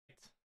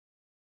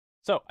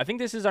So I think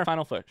this is our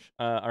final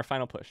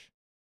push.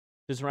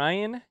 Does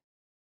Ryan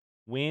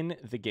win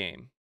the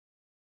game?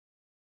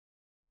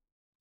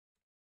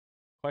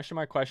 Question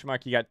mark, question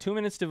mark. You got 2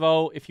 minutes to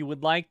vote. If you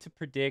would like to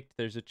predict,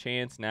 there's a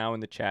chance now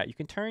in the chat. You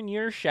can turn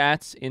your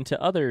shats into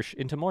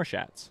into more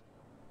shats.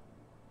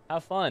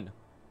 Have fun.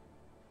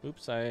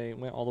 Oops, I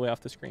went all the way off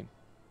the screen.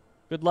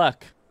 Good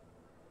luck.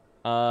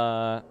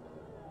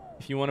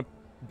 If you want to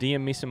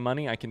DM me some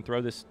money, I can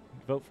throw this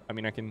vote. I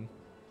mean, I can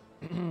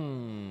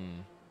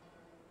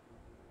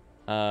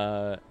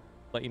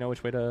let you know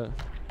which way to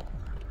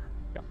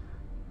go.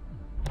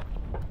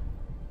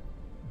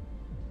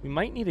 We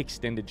might need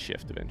extended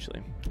shift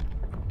eventually.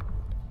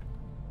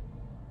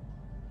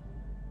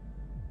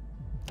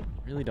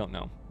 Really don't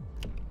know.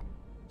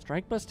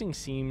 Strike busting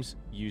seems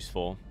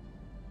useful,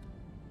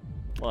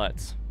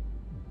 but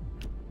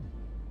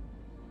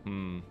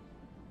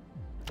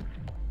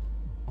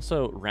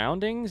also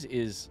roundings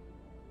is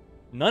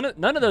none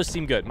of those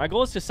seem good. My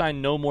goal is to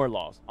sign no more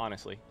laws,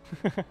 honestly.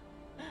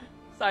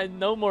 Sign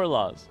no more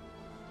laws.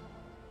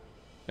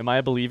 Am I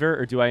a believer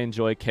or do I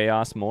enjoy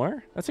chaos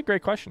more? That's a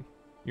great question.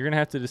 You're gonna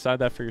have to decide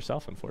that for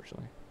yourself,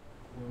 unfortunately.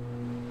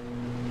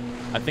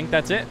 I think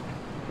that's it.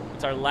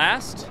 It's our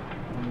last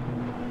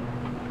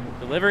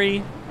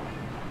delivery.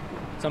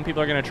 Some people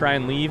are gonna try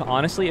and leave.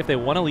 Honestly, if they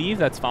want to leave,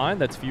 that's fine.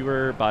 That's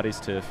fewer bodies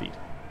to feed.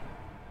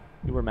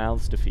 Fewer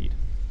mouths to feed.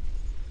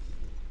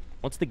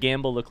 What's the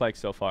gamble look like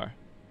so far?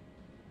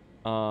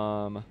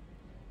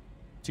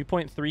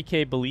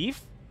 2.3K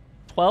belief,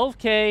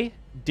 12K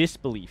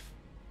disbelief.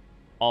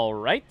 All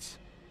right.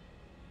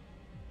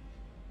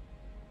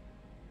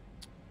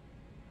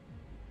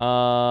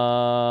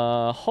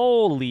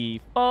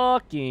 Holy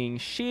fucking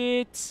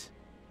shit.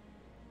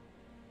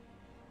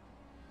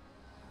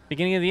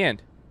 Beginning of the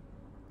end.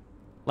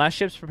 Last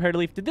ships prepare to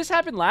leave. Did this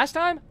happen last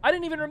time? I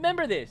didn't even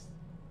remember this.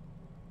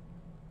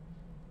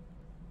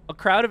 A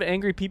crowd of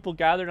angry people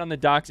gathered on the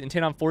docks,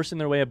 intent on forcing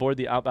their way aboard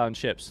the outbound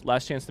ships.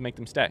 Last chance to make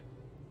them stay.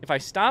 If I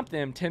stop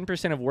them,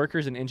 10% of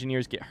workers and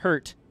engineers get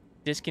hurt.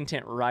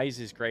 Discontent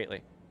rises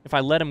greatly. If I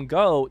let them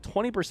go,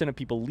 20% of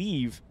people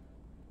leave.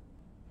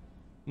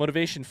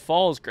 Motivation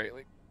falls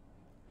greatly.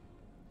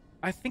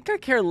 I think I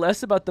care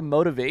less about the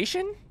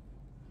motivation.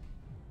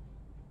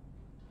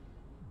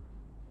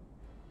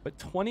 But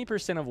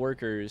 20% of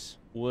workers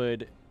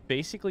would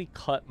basically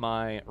cut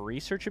my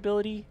research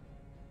ability.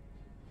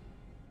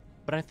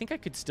 But I think I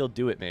could still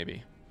do it,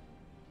 maybe.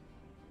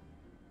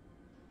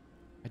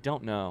 I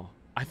don't know.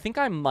 I think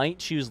I might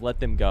choose let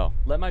them go.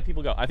 Let my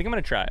people go. I think I'm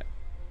going to try it.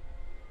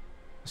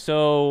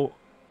 So,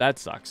 that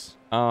sucks.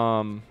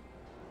 That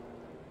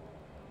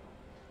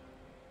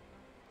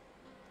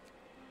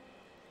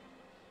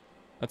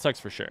sucks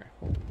for sure.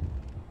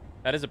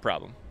 That is a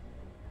problem.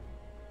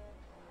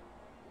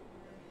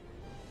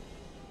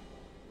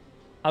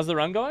 How's the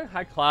run going?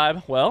 Hi,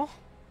 Clive. Well,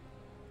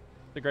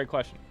 it's a great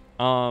question.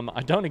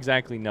 I don't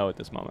exactly know at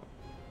this moment.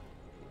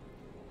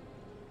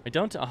 I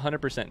don't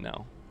 100%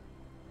 know.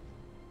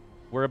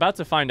 We're about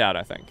to find out,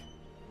 I think.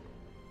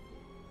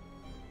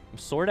 I'm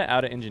sort of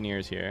out of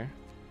engineers here.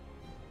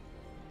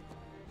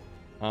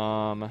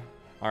 All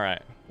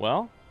right.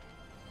 Well,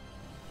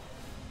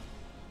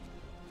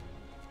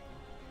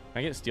 can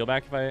I get steel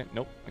back if I...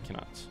 Nope, I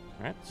cannot.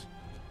 All right.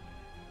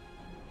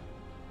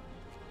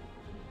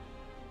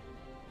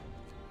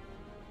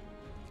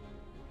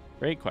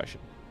 Great question.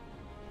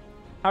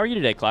 How are you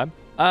today, Clive?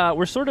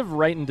 We're sort of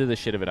right into the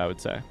shit of it, I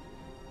would say.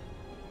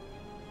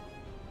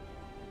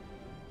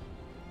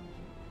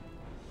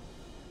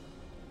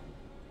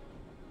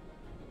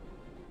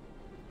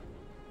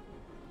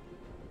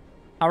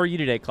 How are you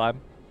today, Clive?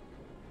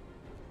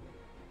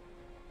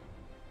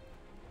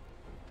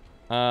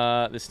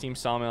 The steam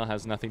sawmill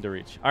has nothing to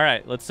reach. All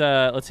right, let's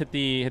hit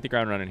the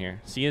ground running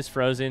here. Sea is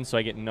frozen, so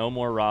I get no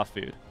more raw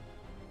food.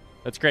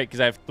 That's great because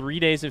I have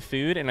 3 days of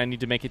food and I need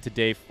to make it to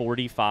day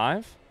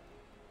 45.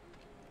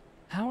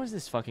 How is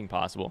this fucking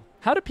possible?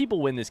 How do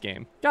people win this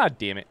game? God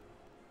damn it.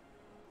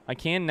 I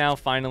can now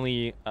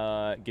finally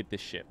get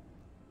this ship.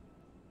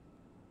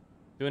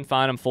 Doing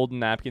fine. I'm folding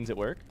napkins at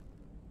work.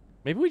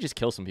 Maybe we just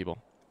kill some people.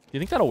 Do you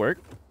think that'll work?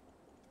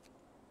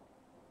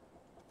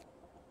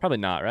 Probably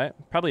not, right?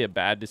 Probably a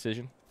bad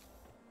decision.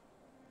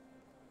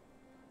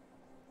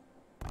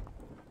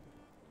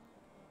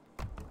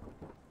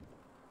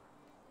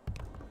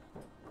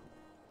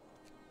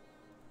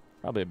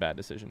 Probably a bad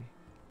decision.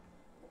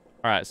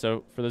 All right,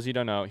 so for those of you who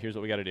don't know, here's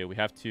what we got to do. We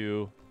have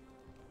to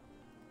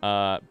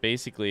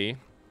basically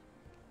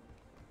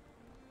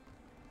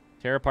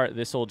tear apart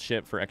this old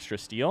ship for extra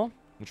steel,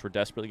 which we're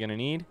desperately going to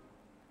need.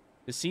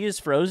 The sea is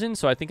frozen,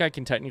 so I think I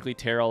can technically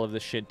tear all of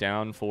this shit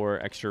down for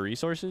extra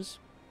resources,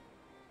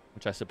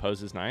 which I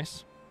suppose is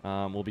nice.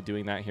 We'll be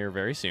doing that here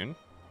very soon.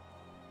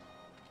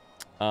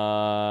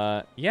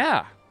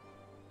 Yeah.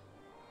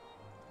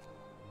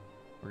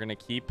 We're going to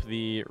keep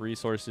the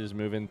resources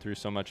moving through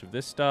so much of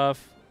this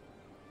stuff.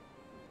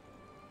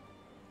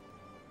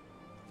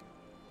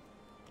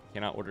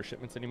 Cannot order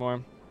shipments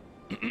anymore.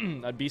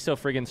 I'd be so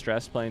friggin'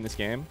 stressed playing this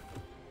game.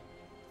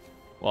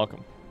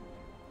 Welcome.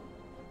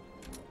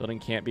 Building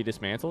can't be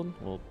dismantled?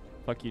 Well,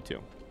 fuck you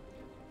too.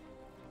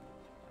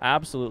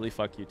 Absolutely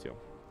fuck you too.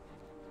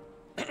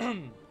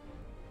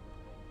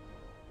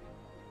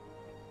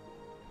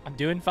 I'm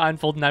doing fine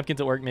folding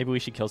napkins at work. Maybe we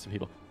should kill some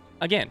people.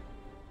 Again.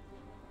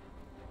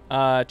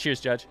 Cheers,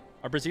 Judge.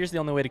 Are brassieres the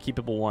only way to keep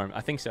people warm?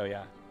 I think so,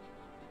 yeah.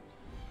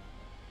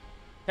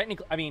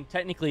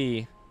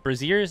 Technically,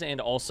 braziers and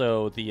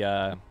also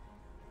the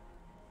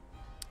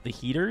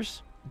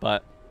heaters,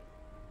 but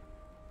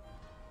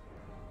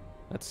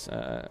that's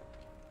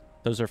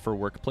those are for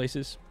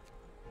workplaces.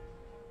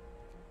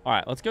 All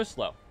right, let's go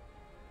slow.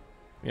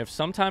 We have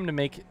some time to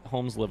make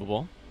homes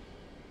livable.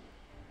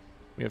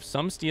 We have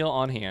some steel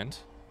on hand.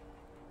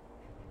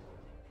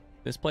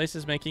 This place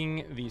is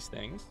making these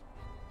things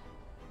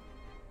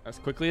as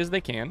quickly as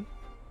they can.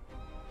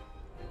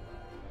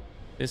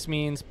 This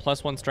means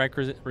 +1 strike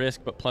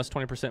risk, but plus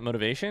 20%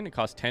 motivation. It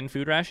costs 10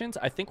 food rations.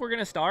 I think we're going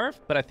to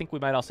starve, but I think we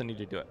might also need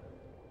to do it.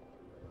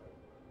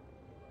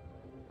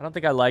 I don't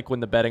think I like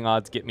when the betting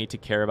odds get me to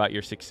care about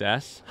your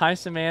success. Hi,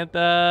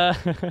 Samantha.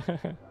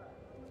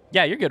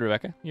 Yeah, you're good,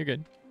 Rebecca. You're good.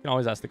 You can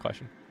always ask the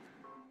question.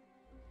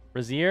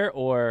 Brazier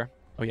or...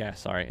 Oh, yeah,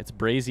 sorry. It's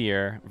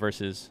brazier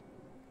versus...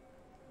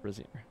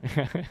 brazier.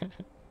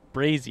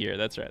 Brazier.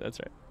 That's right. That's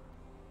right.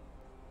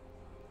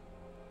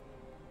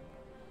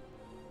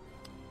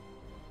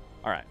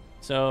 All right,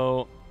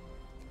 so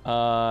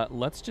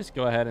let's just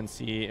go ahead and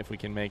see if we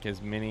can make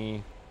as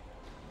many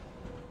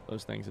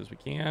those things as we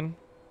can.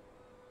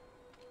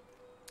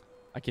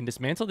 I can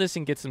dismantle this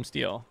and get some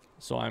steel,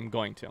 so I'm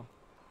going to.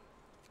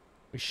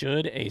 We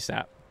should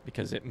ASAP,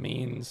 because it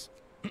means,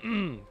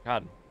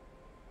 God,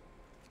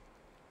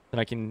 that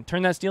I can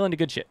turn that steel into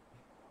good shit.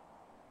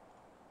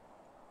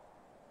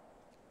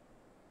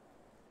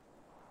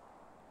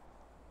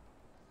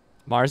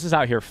 Mars is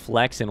out here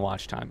flexing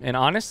watch time, and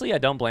honestly, I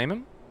don't blame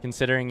him.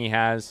 Considering he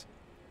has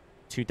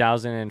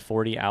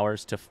 2,040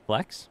 hours to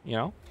flex, you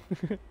know?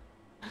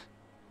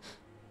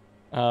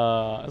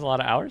 That's a lot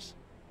of hours.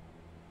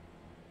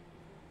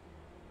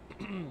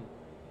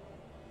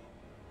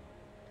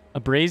 A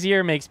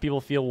brazier makes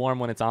people feel warm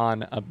when it's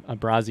on. A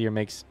brazier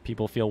makes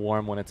people feel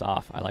warm when it's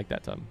off. I like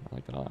that, Tom. I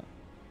like that a lot.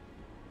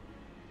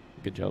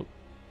 Good joke.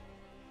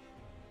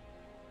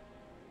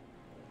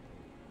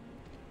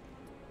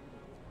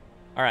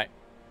 All right.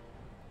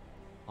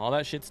 All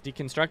that shit's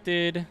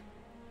deconstructed.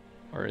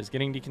 Or is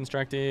getting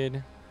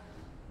deconstructed.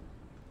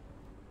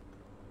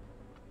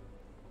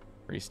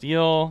 Free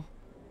steel.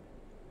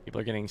 People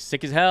are getting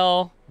sick as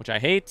hell, which I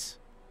hate.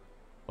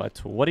 But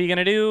what are you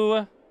gonna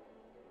do?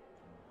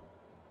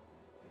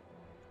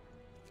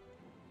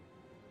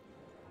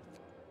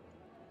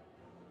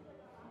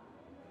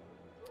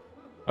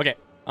 Okay.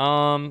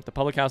 The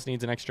public house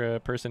needs an extra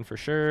person for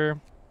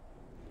sure.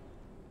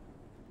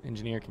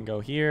 Engineer can go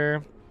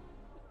here.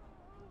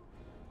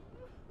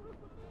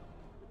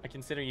 I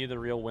consider you the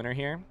real winner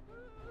here.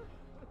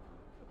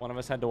 One of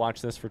us had to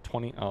watch this for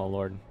 20... Oh,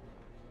 Lord.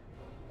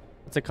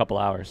 It's a couple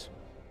hours.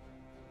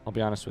 I'll be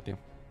honest with you.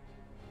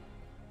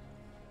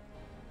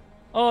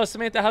 Oh,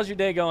 Samantha, how's your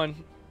day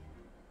going?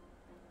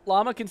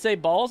 Llama can say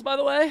balls, by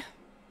the way.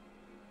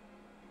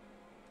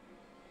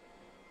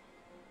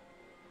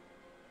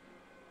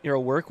 You're a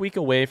work week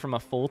away from a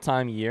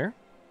full-time year.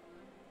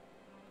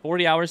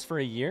 40 hours for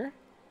a year?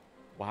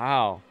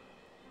 Wow.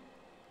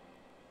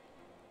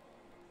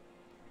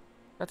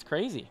 That's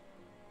crazy.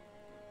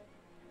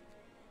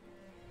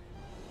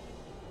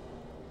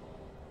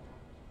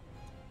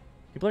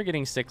 People are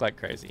getting sick like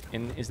crazy.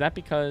 And is that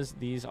because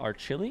these are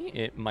chilly?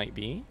 It might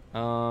be.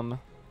 Why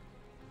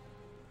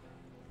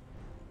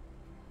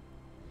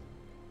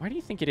do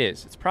you think it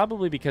is? It's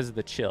probably because of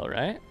the chill,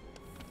 right?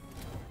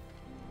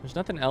 There's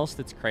nothing else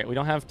that's great. We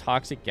don't have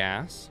toxic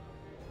gas.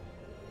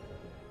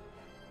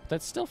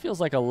 That still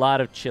feels like a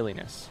lot of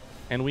chilliness.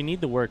 And we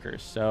need the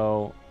workers,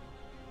 so...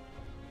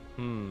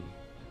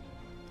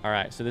 All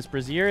right, so this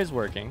brazier is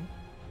working.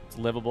 It's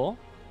livable.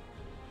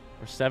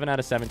 We're 7 out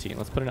of 17.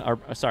 Let's put in our...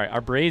 Sorry, our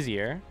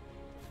brazier.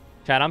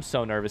 Chad, I'm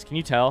so nervous. Can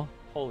you tell?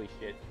 Holy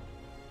shit.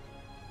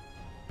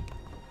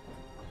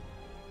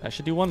 That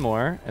should do one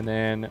more, and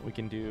then we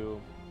can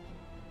do...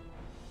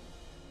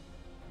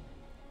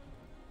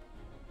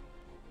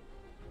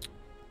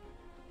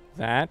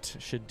 That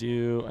should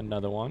do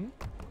another one.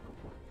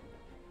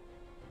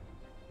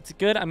 It's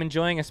good. I'm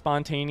enjoying a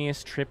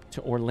spontaneous trip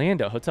to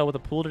Orlando. Hotel with a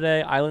pool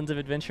today. Islands of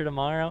Adventure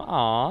tomorrow.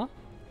 Aw.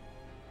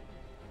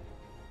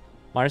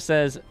 Mars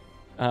says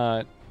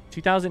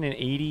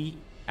 2,080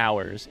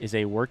 hours is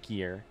a work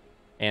year.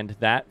 And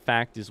that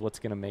fact is what's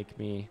going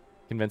to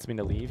convince me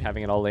to leave,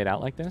 having it all laid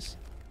out like this.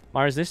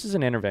 Mars, this is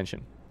an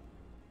intervention.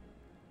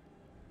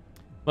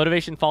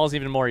 Motivation falls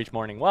even more each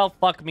morning. Well,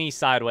 fuck me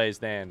sideways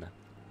then.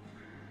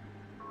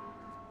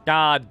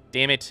 God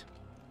damn it.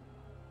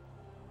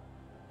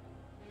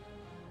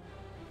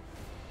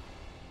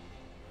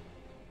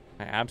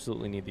 I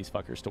absolutely need these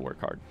fuckers to work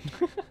hard.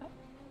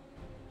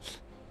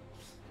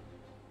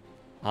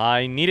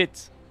 I need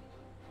it.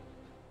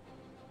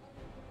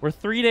 We're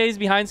 3 days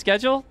behind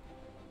schedule?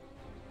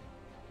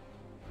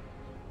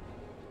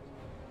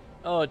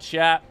 Oh,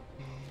 chat.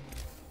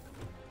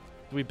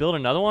 Do we build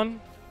another one?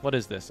 What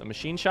is this? A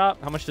machine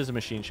shop? How much does a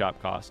machine shop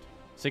cost?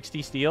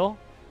 60 steel?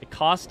 It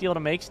costs steel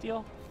to make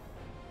steel?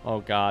 Oh,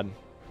 God.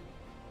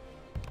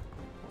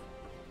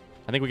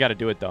 I think we got to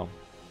do it, though.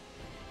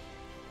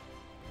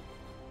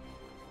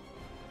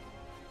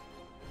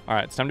 All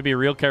right, it's time to be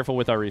real careful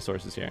with our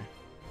resources here.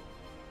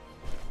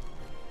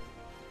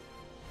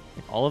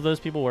 If all of those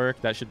people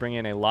work, that should bring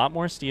in a lot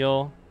more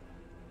steel.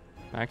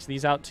 Max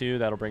these out, too.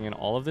 That'll bring in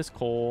all of this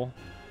coal.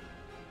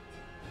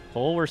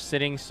 Coal, we're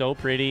sitting so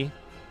pretty.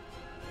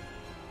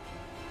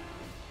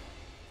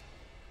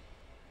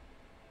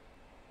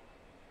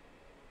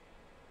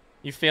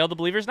 You failed the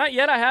believers? Not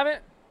yet, I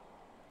haven't.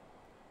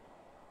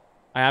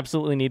 I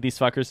absolutely need these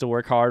fuckers to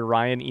work hard.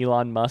 Ryan,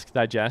 Elon Musk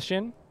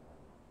digestion.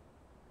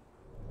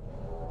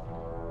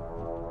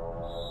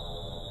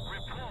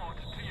 Report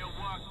to your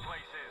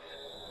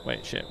workplaces.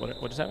 Wait, shit. What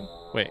just happened?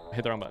 Wait,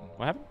 hit the wrong button.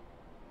 What happened?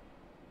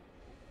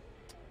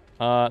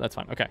 That's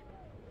fine. Okay.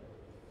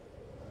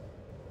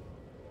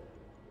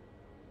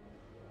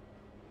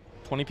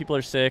 20 people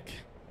are sick.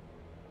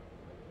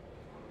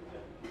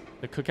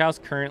 The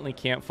cookhouse currently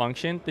can't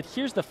function. But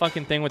here's the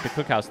fucking thing with the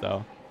cookhouse,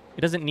 though.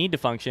 It doesn't need to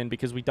function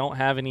because we don't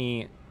have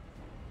any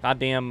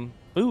goddamn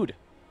food.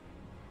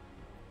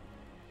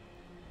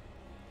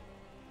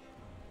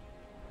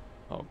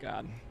 Oh,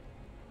 God.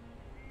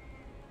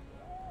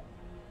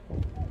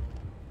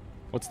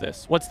 What's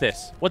this? What's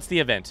this? What's the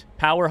event?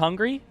 Power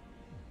hungry?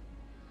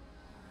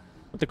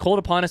 With the cold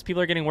upon us,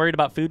 people are getting worried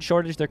about food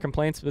shortage. Their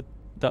complaints with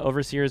the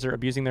overseers are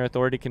abusing their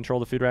authority to control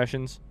the food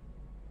rations.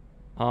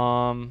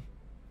 We're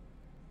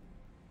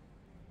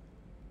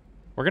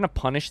going to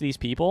punish these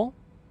people.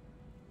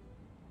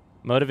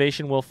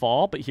 Motivation will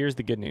fall, but here's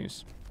the good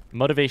news.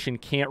 Motivation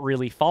can't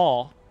really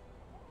fall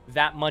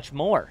that much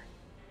more.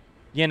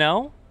 You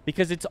know?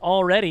 Because it's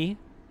already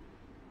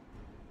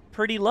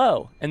pretty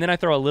low. And then I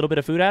throw a little bit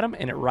of food at them,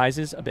 and it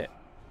rises a bit.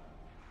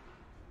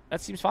 That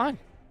seems fine.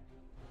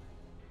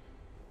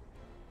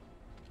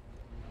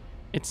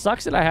 It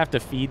sucks that I have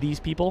to feed these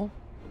people.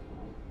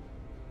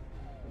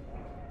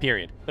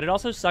 Period. But it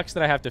also sucks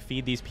that I have to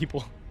feed these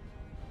people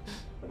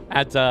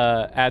at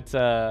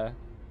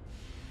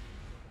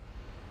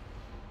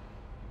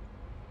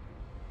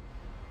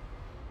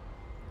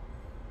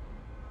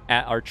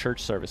our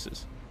church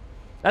services.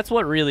 That's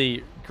what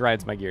really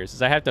grinds my gears,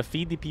 is I have to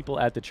feed the people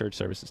at the church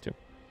services too.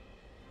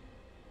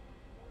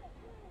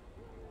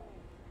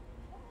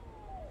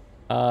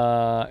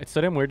 It's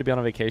so damn weird to be on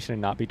a vacation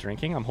and not be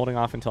drinking. I'm holding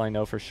off until I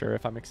know for sure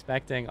if I'm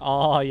expecting.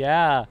 Oh,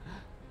 yeah.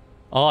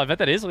 Oh, I bet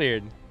that is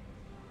weird.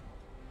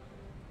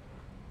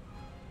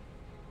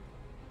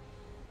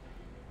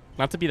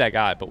 Not to be that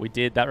guy, but we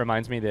did. That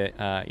reminds me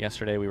that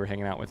yesterday we were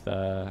hanging out with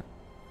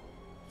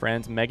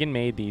friends. Megan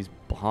made these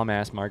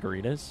bomb-ass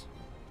margaritas.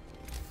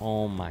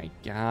 Oh, my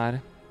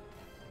God.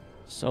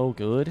 So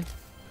good.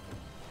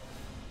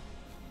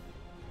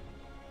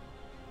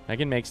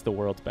 Megan makes the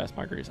world's best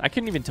margaritas. I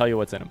couldn't even tell you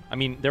what's in them. I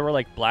mean, there were,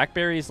 like,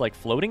 blackberries, like,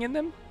 floating in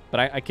them. But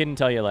I couldn't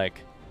tell you, like...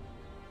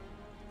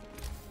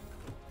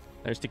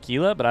 There's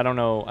tequila, but I don't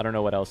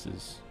know what else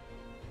is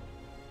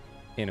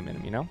in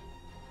them, you know?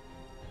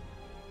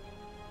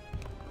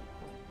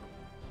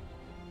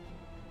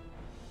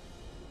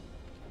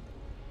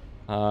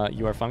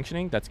 You are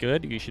functioning. That's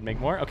good. You should make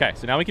more. Okay,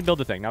 so now we can build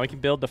the thing. Now we can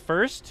build the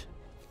first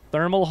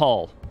thermal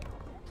hull.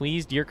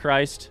 Please, dear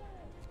Christ.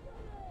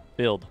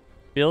 Build.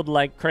 Build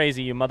like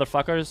crazy, you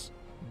motherfuckers.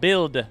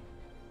 Build.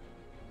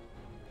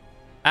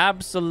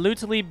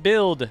 Absolutely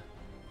build.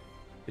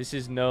 This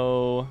is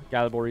no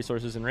gatherable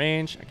resources in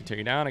range. I can tear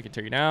you down. I can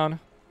tear you down.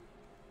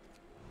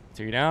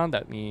 Tear you down.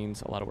 That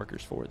means a lot of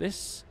workers for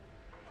this.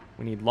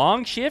 We need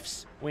long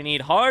shifts. We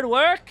need hard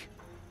work.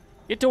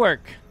 Get to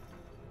work.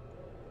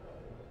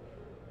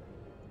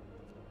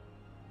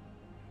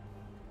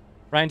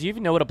 Ryan, do you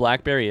even know what a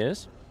blackberry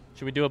is?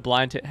 Should we do a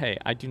blind test? Hey,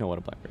 I do know what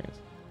a blackberry is.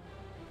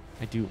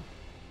 I do.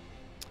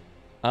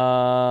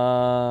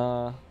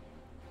 Aw,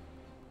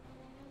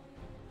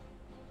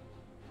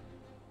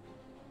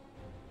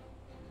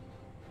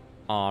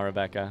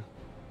 Rebecca.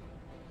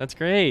 That's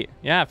great.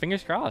 Yeah,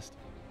 fingers crossed.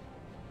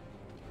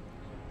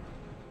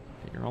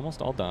 You're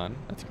almost all done.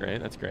 That's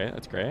great. That's great.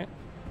 That's great.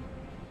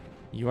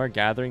 You are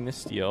gathering the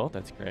steel.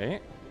 That's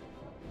great.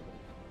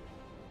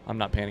 I'm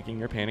not panicking.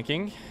 You're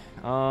panicking.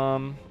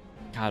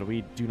 God,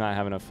 we do not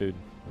have enough food.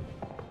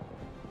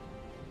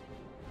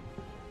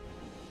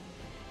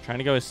 Trying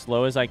to go as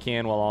slow as I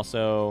can while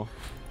also...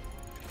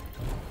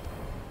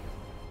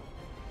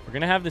 We're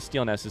going to have the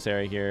steel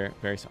necessary here.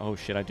 Oh,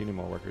 shit, I do need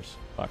more workers.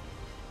 Fuck.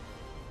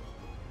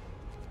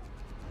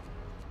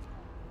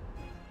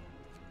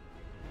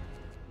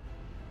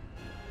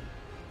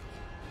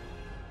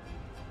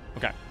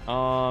 Okay.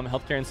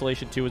 Healthcare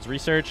installation 2 was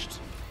researched.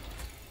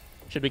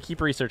 Should we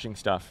keep researching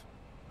stuff?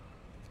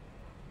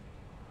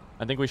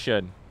 I think we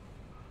should.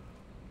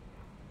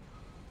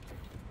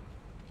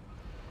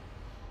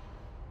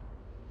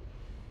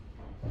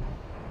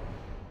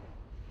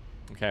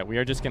 Okay, we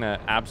are just going to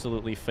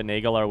absolutely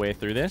finagle our way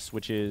through this,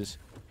 which is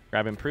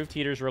grab improved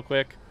heaters real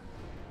quick.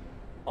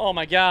 Oh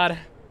my God.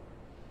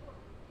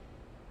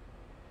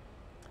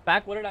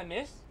 Back, what did I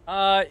miss?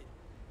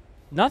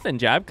 Nothing,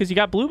 Jab, because you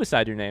got blue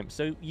beside your name,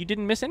 so you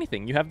didn't miss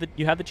anything. You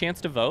had the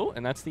chance to vote,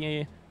 and that's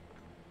the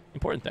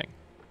important thing.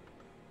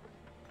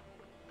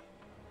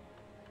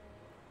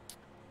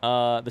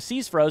 The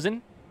sea's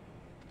frozen.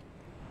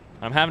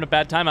 I'm having a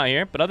bad time out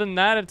here, but other than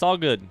that, it's all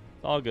good.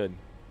 It's all good.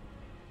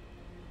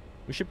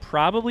 We should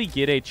probably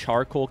get a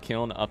charcoal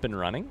kiln up and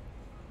running,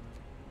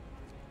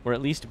 or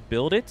at least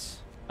build it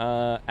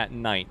at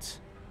night.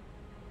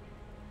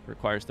 It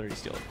requires 30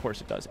 steel. Of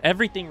course it does.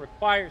 Everything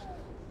requires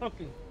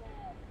fucking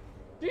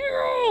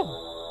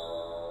steel.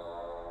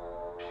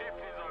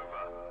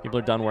 People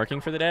are done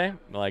working for the day.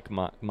 Like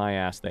my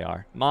ass, they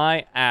are.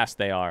 My ass,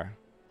 they are.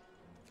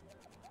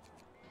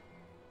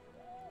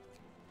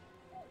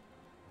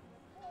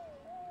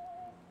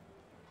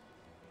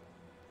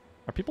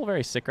 Are people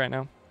very sick right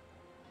now?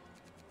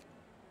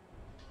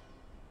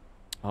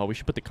 Oh, we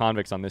should put the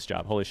convicts on this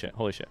job. Holy shit.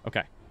 Holy shit.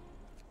 Okay.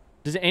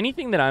 Does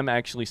anything that I'm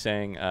actually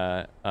saying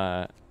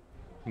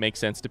make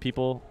sense to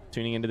people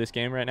tuning into this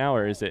game right now?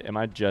 Or am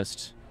I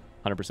just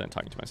 100%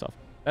 talking to myself?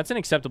 That's an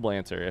acceptable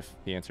answer if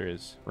the answer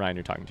is, Ryan,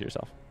 you're talking to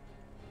yourself.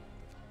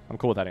 I'm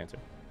cool with that answer.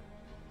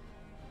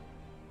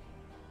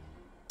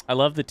 I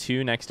love the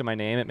 2 next to my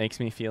name. It makes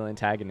me feel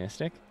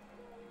antagonistic.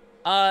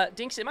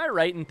 Dinks, am I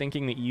right in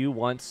thinking that you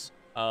once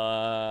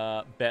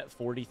bet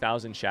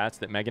 40,000 chats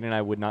that Megan and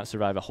I would not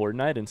survive a horde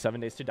night in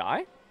 7 days to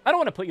die? I don't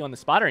want to put you on the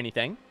spot or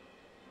anything.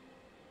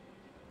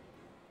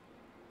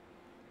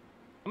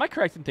 Am I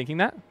correct in thinking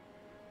that?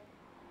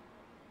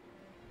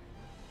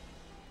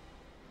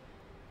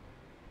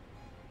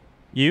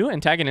 You,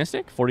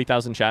 antagonistic?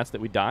 40,000 chats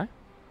that we'd die?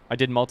 I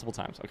did multiple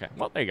times. Okay,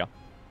 well, there you go.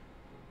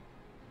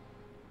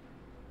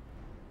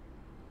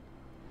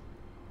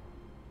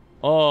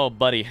 Oh,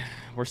 buddy.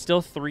 We're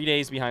still 3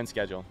 days behind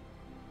schedule.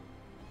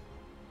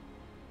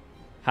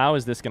 How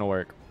is this going to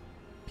work?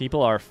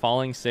 People are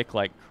falling sick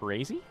like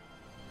crazy?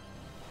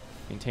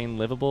 Maintain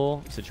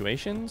livable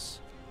situations?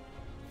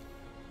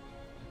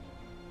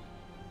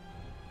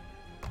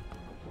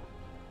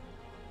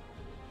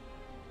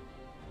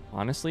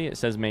 Honestly, it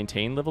says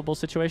maintain livable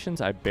situations.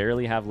 I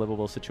barely have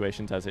livable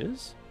situations as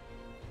is.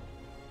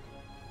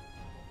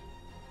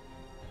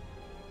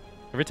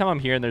 Every time I'm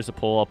here and there's a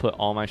poll, I'll put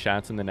all my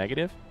chats in the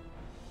negative.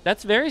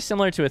 That's very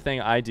similar to a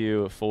thing I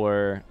do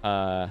for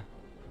Are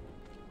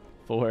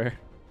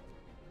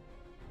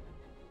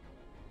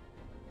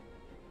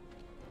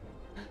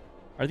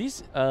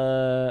these,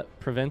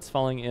 prevents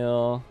falling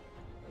ill.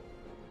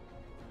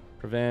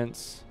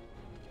 Prevents.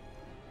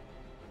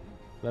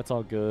 That's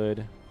all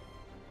good.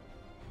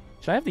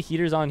 Should I have the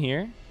heaters on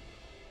here?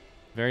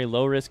 Very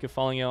low risk of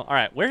falling ill. All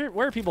right, where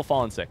are people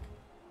falling sick?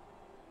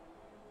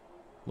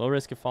 Low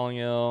risk of falling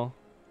ill.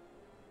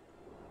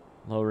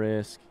 Low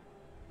risk.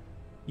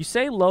 You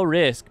say low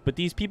risk, but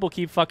these people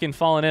keep fucking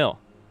falling ill.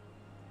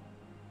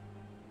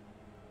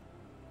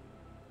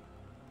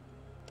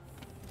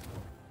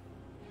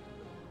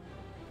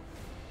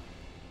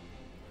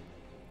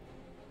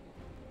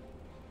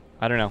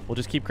 I don't know. We'll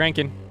just keep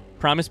cranking.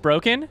 Promise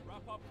broken?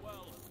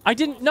 I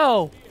didn't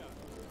know.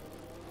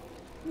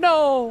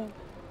 No.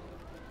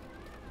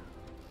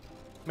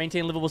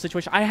 Maintain livable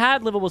situation. I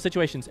had livable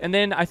situations, and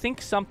then I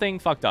think something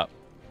fucked up.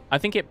 I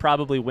think it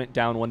probably went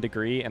down 1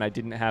 degree, and I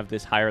didn't have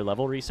this higher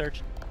level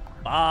research.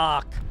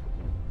 Fuck.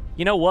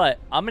 You know what?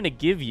 I'm going to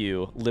give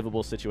you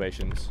livable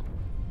situations.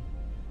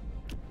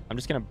 I'm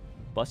just going to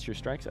bust your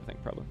strikes, I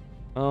think, probably.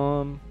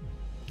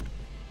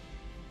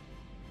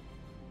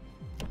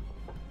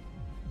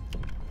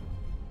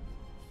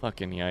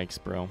 Fucking yikes,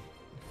 bro.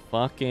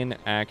 Fucking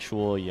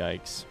actual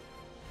yikes.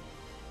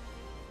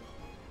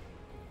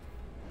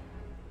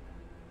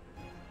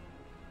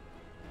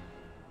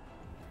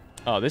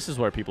 Oh, this is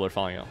where people are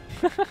falling ill.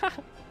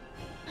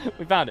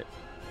 We found it.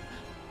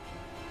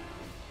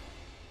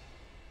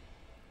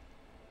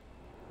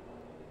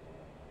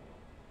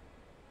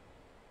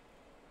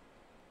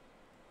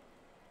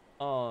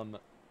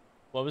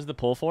 What was the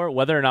poll for?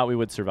 Whether or not we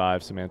would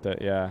survive, Samantha.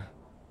 Yeah.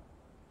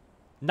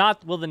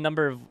 Not will the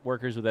number of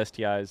workers with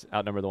STIs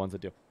outnumber the ones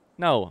that do.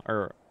 No,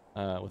 or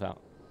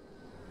without.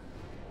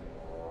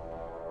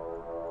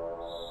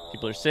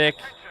 People are sick.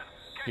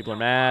 People are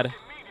mad.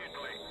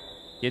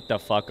 Get the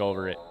fuck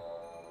over it.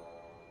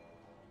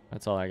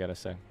 That's all I gotta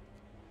say.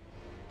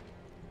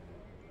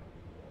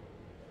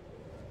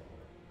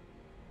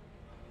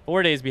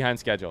 Four days behind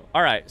schedule.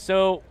 All right,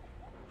 so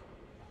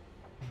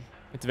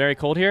it's very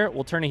cold here.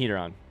 We'll turn a heater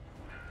on.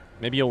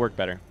 Maybe you'll work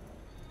better.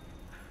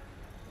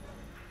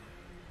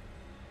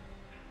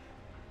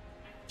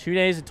 2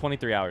 days and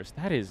 23 hours.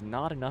 That is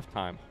not enough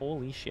time.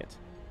 Holy shit.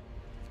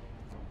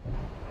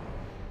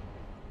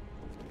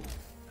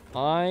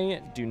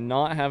 I do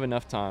not have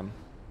enough time.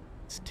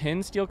 It's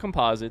 10 steel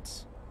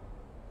composites.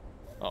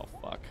 Oh,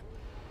 fuck.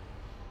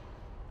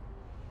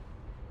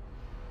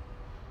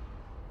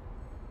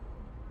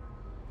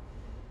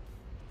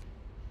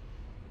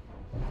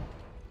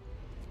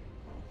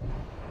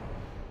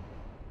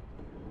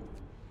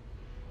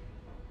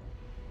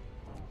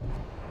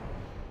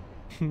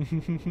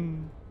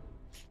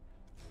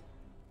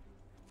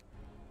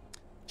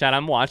 Chad,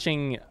 I'm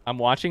watching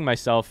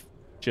myself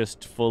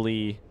just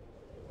fully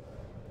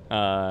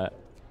tear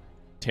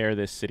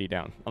this city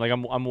down. Like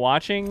I'm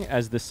watching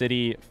as the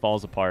city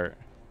falls apart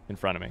in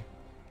front of me.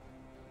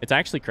 It's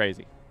actually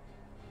crazy.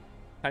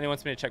 Tiny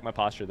wants me to check my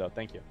posture though.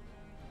 Thank you.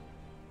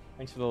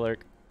 Thanks for the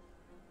lurk.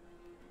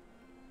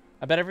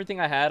 I bet everything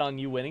I had on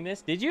you winning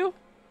this. Did you?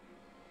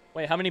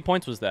 Wait, how many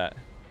points was that?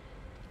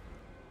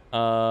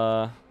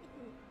 Because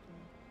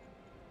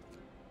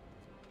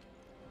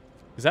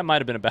that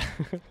might have been a bad...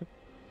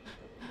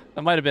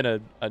 that might have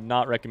been a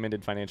not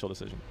recommended financial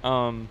decision.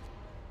 Yeah,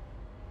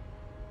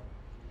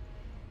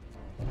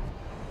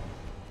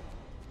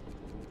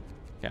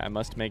 I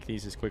must make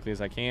these as quickly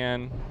as I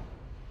can.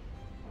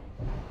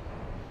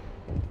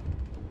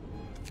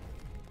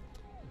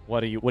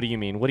 What do you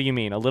mean? What do you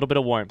mean? A little bit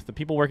of warmth. The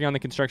people working on the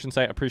construction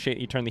site appreciate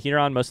you turn the heater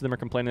on. Most of them are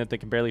complaining that they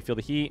can barely feel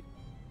the heat.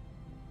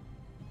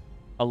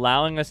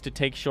 Allowing us to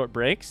take short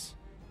breaks.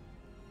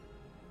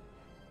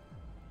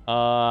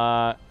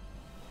 Don't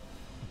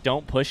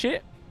push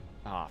it.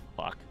 Ah,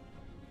 fuck.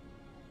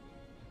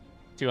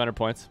 200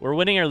 points. We're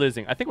winning or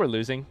losing? I think we're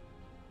losing.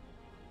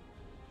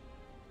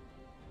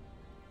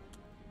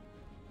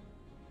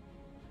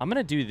 I'm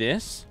gonna do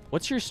this.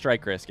 What's your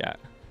strike risk at?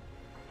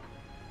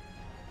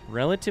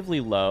 Relatively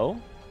low.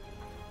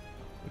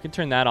 We can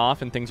turn that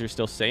off and things are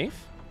still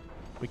safe.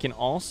 We can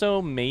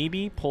also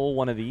maybe pull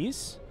one of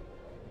these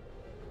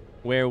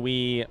where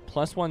we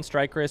 +1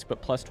 strike risk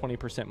but plus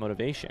 20%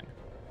 motivation.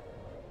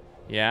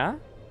 Yeah?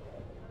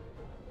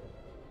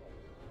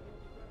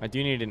 I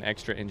do need an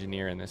extra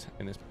engineer in this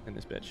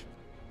bitch.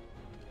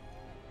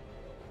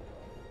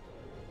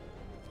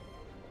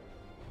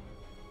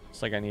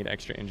 It's like I need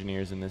extra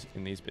engineers in these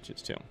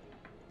bitches too.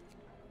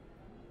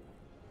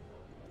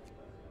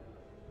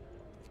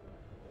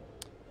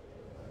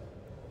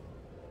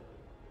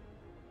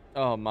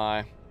 Oh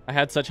my. I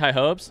had such high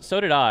hopes. So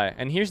did I.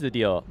 And here's the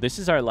deal. This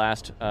is our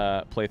last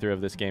playthrough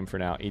of this game for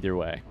now, either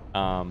way.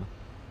 And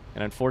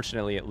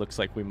unfortunately, it looks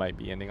like we might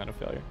be ending on a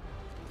failure.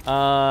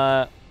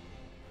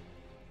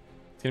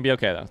 It's going to be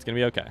okay, though. It's going to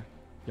be okay.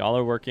 Y'all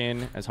are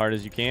working as hard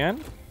as you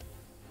can.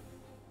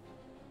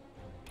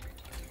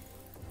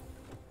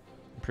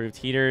 Improved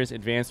heaters.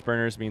 Advanced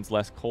burners means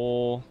less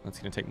coal. That's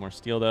going to take more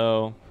steel,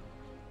 though.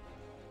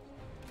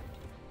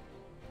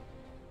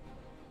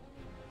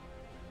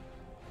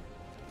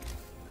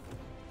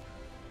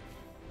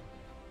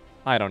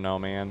 I don't know,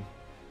 man.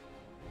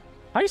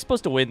 How are you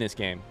supposed to win this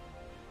game?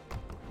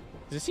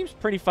 'Cause it seems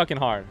pretty fucking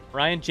hard.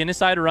 Ryan,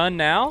 genocide run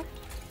now?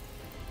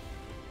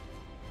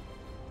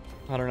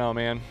 I don't know,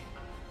 man.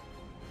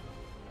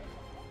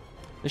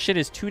 This shit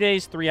is 2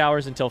 days, 3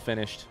 hours until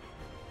finished.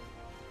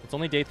 It's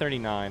only day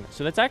 39.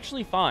 So that's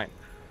actually fine.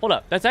 Hold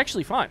up. That's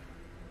actually fine.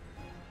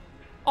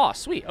 Oh,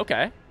 sweet.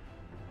 Okay.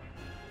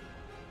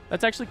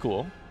 That's actually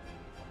cool.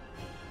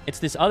 It's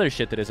this other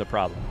shit that is a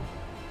problem.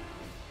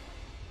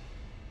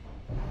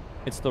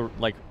 It's the,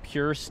 like,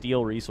 pure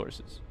steel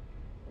resources.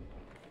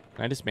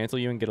 Can I dismantle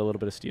you and get a little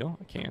bit of steel?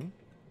 I can.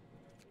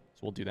 So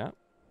we'll do that.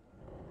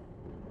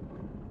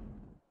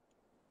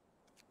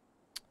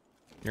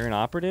 You're an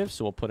operative,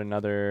 so we'll put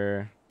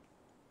another...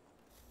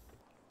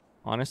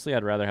 Honestly,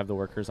 I'd rather have the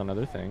workers on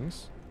other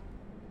things.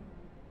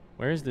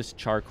 Where is this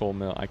charcoal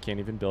mill? I can't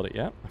even build it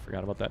yet. I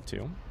forgot about that,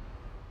 too.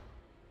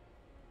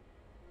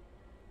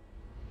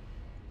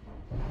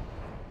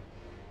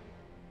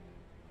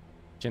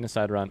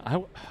 Genocide run.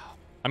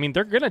 I mean,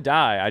 they're gonna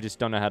die. I just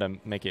don't know how to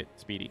make it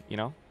speedy, you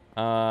know?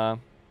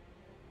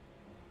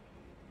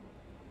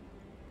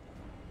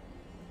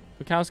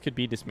 Cookhouse could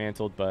be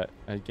dismantled, but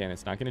again,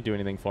 it's not gonna do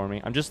anything for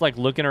me. I'm just like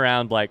looking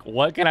around like,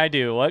 what can I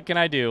do? What can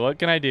I do? What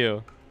can I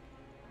do?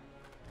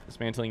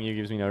 Dismantling you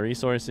gives me no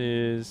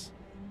resources.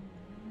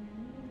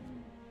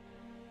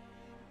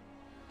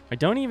 I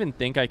don't even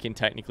think I can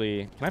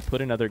technically... Can I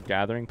put another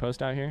gathering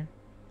post out here?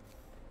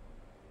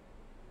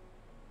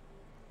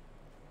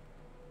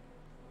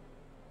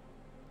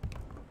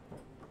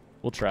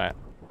 We'll try it.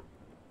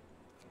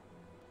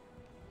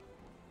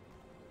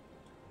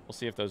 We'll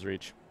see if those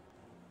reach.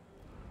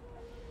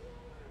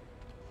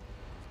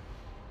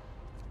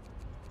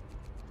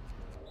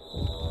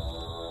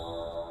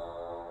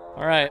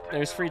 All right,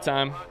 there's free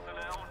time.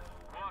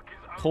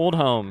 Cold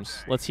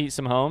homes. Let's heat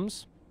some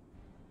homes.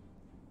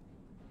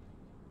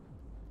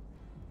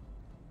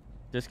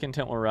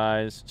 Discontent will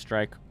rise.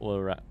 Strike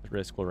will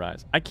risk will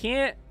rise. I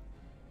can't...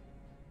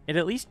 It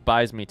at least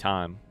buys me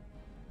time.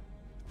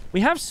 We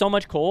have so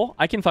much coal.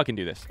 I can fucking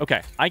do this.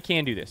 Okay, I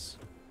can do this.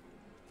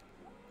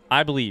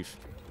 I believe.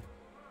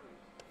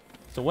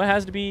 So what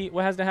has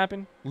to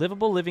happen?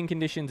 Livable living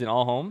conditions in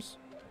all homes.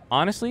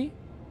 Honestly,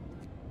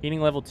 heating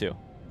level 2.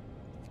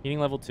 Heating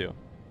level 2.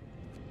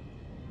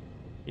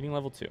 Heating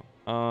level 2.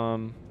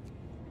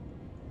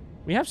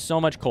 We have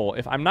so much coal.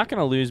 If I'm not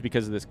gonna lose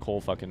because of this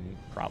coal fucking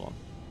problem.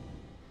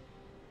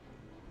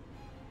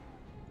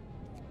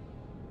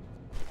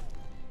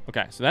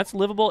 Okay, so that's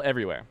livable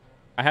everywhere.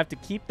 I have to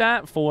keep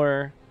that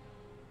for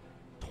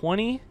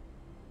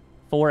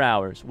 24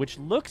 hours, which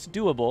looks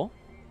doable.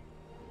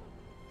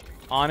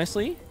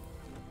 Honestly.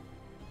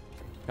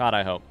 God,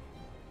 I hope.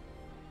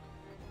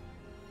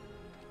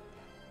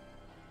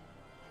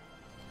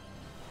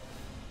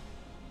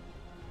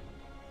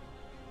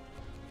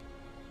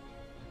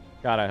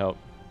 God, I hope.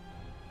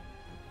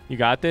 You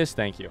got this?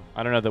 Thank you.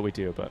 I don't know that we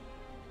do, but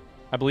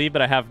I believe,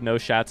 but I have no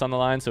shats on the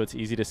line, so it's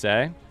easy to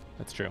say.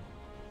 That's true.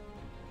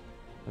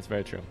 That's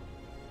very true.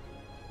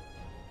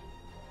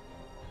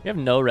 We have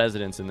no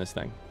residents in this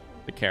thing.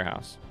 The care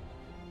house.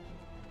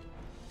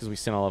 Because we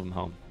sent all of them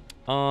home.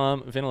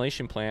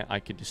 Ventilation plant I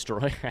could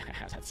destroy.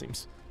 that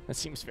seems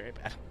very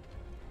bad.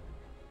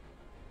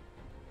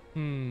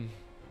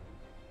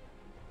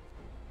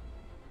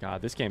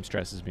 God, this game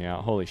stresses me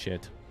out. Holy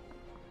shit.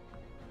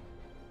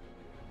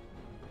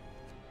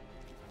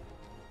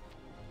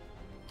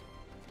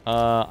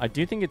 I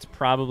do think it's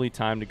probably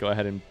time to go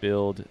ahead and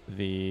build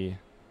the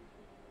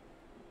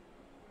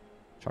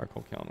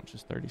charcoal kiln, which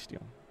is 30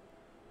 steel.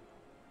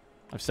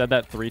 I've said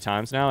that 3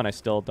 times now, and I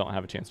still don't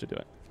have a chance to do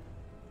it.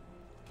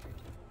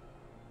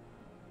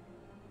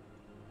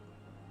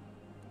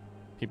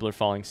 People are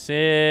falling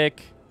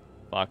sick.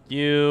 Fuck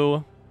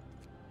you.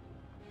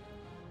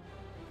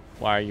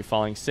 Why are you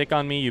falling sick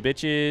on me, you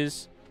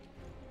bitches?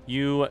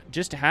 You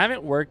just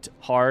haven't worked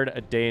hard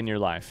a day in your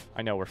life.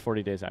 I know, we're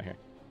 40 days out here.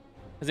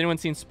 Has anyone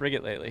seen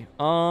Sprigget lately?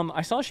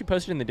 I saw she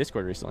posted in the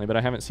Discord recently, but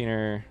I haven't seen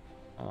her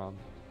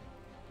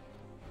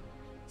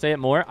say it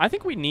more. I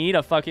think we need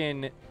a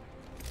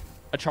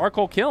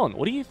charcoal kiln.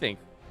 What do you think,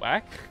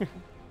 Whack?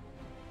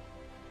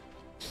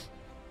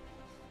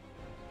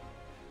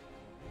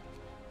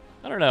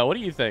 I don't know. What do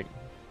you think?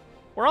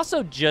 We're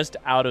also just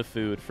out of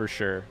food for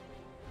sure.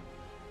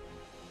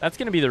 That's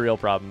going to be the real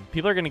problem.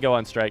 People are going to go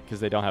on strike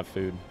because they don't have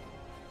food.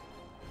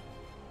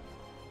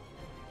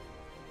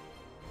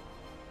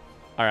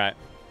 All right.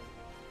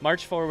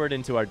 March forward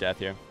into our death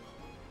here.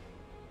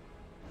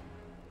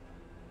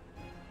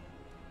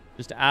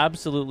 Just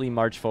absolutely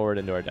march forward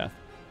into our death.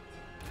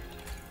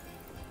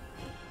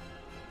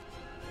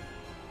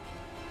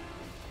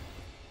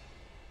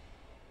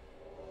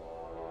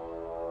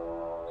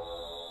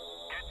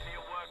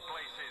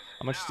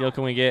 How much steel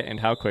can we get and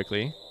how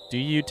quickly? Do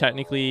you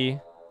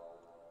technically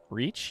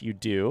reach? You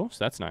do,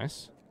 so that's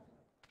nice.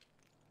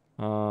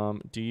 Do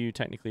you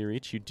technically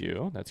reach? You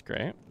do. That's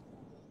great.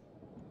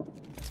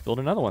 Let's build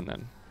another one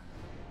then.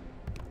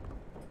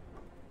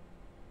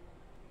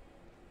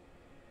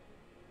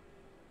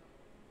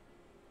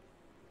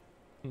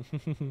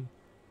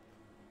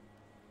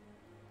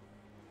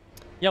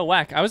 Yo,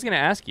 Whack, I was gonna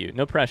ask you,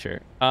 no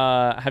pressure.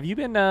 Have you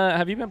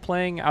been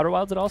playing Outer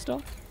Wilds at all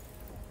still?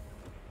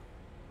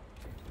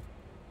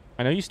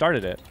 I know you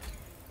started it.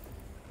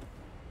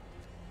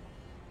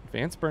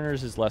 Advanced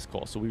burners is less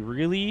coal, so we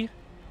really...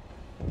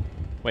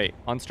 Wait,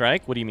 on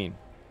strike? What do you mean?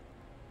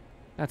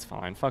 That's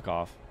fine, fuck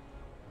off.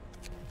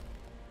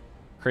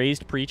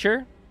 Crazed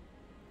preacher?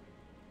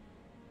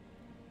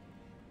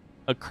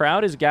 A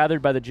crowd is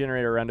gathered by the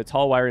generator around a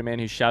tall, wiry man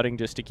who's shouting,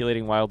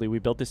 gesticulating wildly. We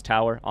built this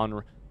tower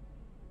on...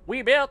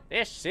 We built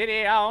this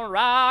city on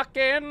rock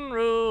and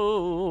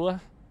roll.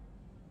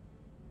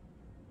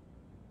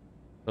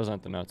 Those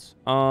aren't the notes.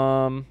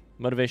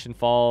 Motivation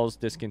falls,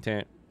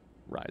 discontent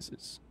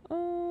rises.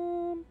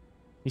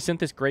 He sent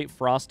this great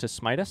frost to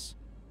smite us.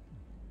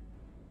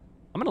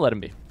 I'm going to let him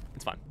be.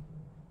 It's fine.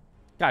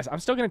 Guys, I'm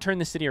still going to turn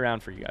this city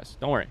around for you guys.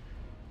 Don't worry.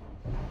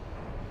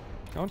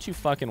 Don't you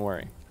fucking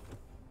worry.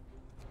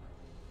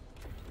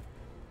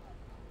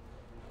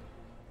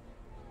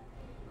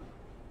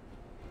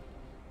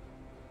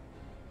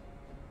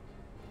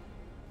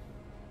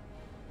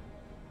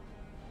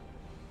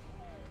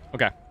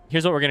 Okay,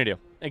 here's what we're gonna do.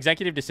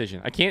 Executive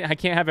decision. I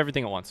can't have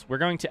everything at once. We're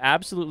going to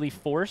absolutely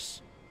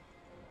force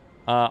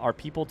our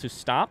people to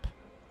stop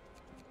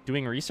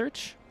doing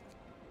research,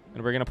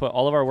 and we're gonna put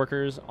all of our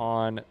workers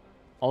on,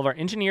 all of our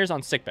engineers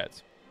on sick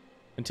beds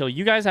until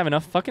you guys have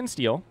enough fucking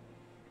steel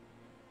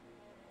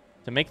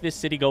to make this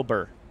city go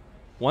burr.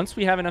 Once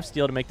we have enough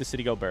steel to make the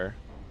city go burr,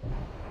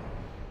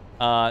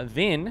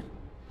 then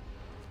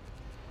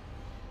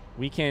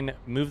we can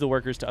move the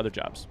workers to other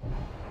jobs.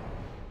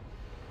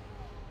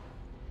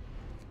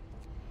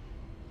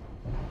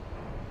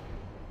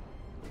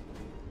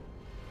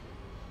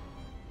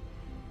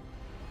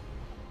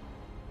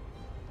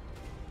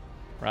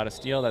 We're out of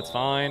steel, that's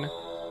fine.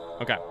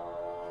 Okay.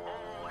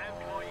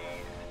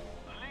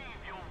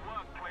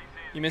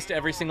 You missed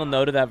every single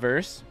note of that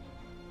verse.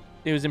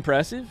 It was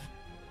impressive.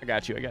 I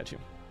got you, I got you.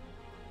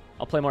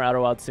 I'll play more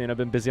Outer Wilds soon. I've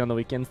been busy on the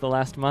weekends the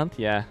last month.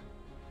 Yeah.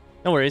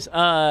 No worries.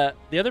 The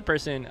other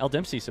person, El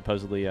Dempsey,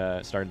 supposedly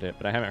started it,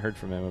 but I haven't heard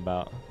from him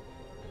about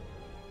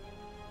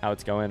how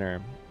it's going or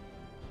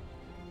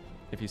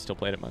if he's still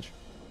played it much.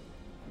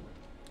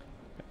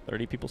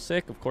 30 people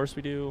sick. Of course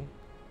we do.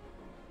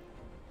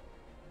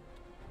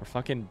 We're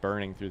fucking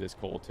burning through this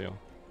coal, too.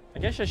 I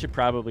guess I should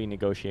probably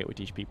negotiate with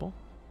these people.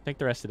 Take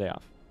the rest of the day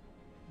off.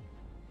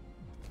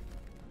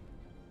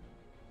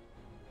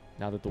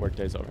 Now that the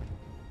workday's over.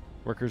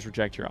 Workers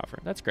reject your offer.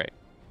 That's great.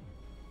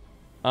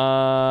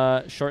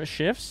 Short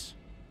shifts.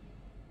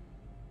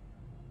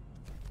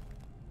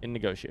 In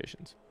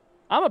negotiations.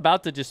 I'm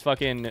about to just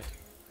fucking...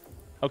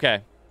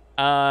 Okay.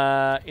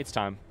 It's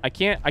time. I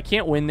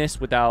can't win this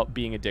without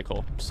being a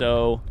dickhole.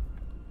 So,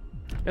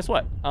 guess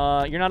what?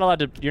 You're not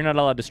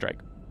allowed to strike.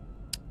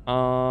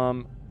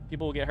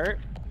 People will get hurt.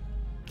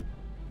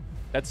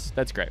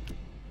 That's great.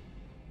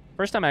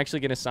 First, I'm actually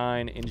gonna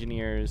assign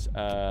engineers.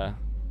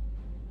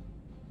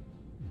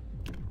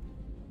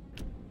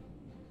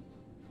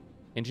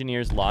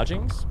 Engineers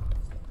lodgings,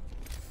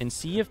 and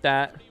see if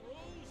that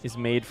is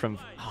made from.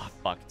 Oh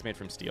fuck! It's made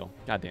from steel.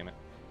 God damn it.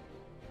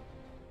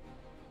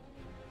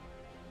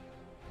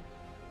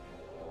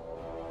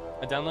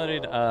 I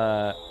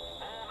downloaded.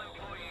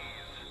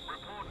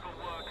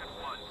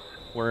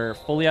 We're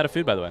fully out of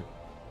food, by the way.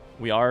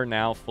 We are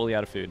now fully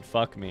out of food.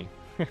 Fuck me.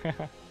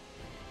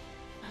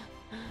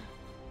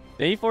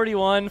 Day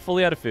 41,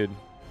 fully out of food.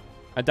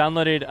 I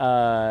downloaded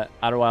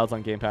Outer Wilds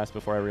on Game Pass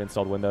before I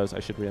reinstalled Windows. I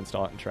should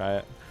reinstall it and try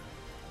it.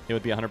 It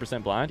would be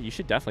 100% blind. You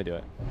should definitely do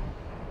it.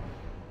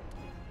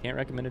 Can't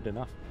recommend it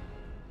enough.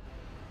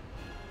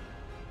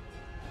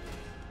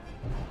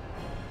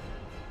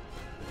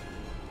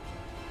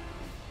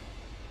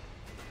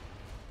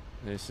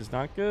 This is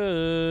not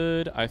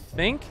good. I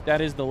think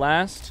that is the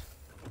last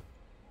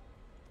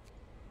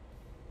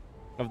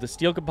of the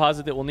steel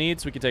composite that we'll need,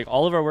 so we can take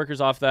all of our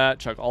workers off that,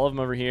 chuck all of them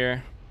over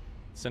here,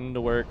 send them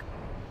to work.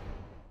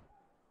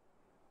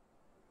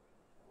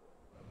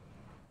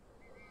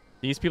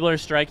 These people are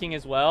striking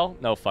as well?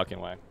 No fucking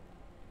way.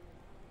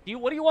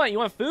 What do you want? You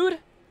want food?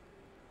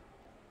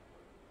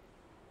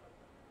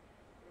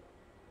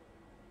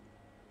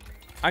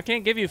 I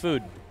can't give you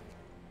food.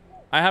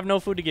 I have no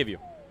food to give you.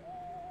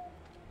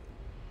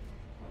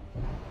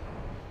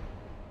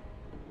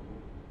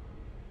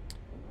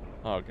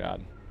 Oh,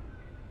 God.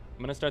 I'm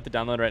going to start the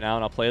download right now,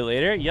 and I'll play it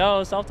later.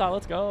 Yo, self-taught,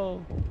 let's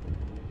go.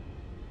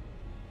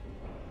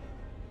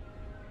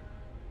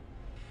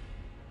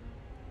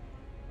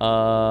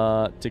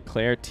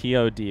 Declare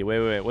TOD.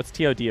 Wait. What's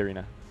TOD,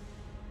 Arena?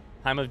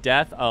 Time of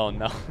death? Oh,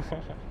 no.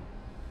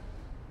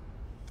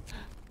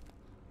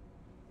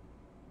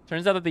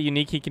 Turns out that the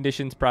unique heat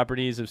conditions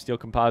properties of steel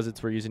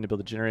composites we're using to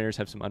build the generators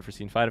have some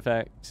unforeseen side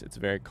effects. It's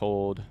very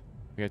cold.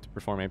 We have to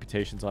perform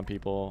amputations on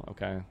people.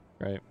 Okay,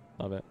 great.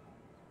 Love it.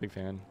 Big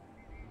fan.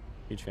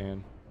 Huge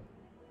fan.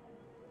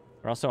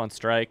 We're also on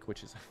strike,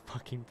 which is a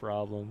fucking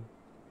problem.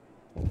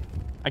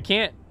 I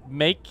can't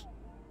make...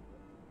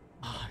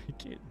 Oh, I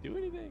can't do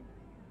anything.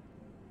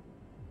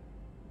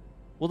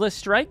 Will the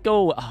strike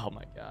go... Oh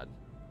my god.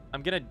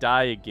 I'm gonna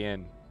die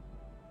again.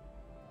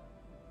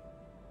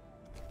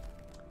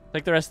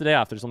 Take the rest of the day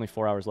off. There's only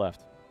 4 hours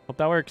left. Hope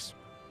that works.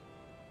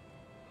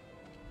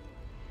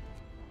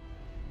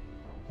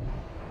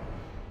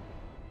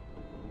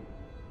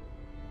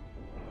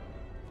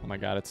 Oh my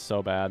god, it's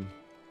so bad.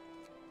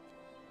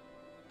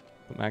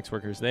 Put max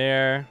workers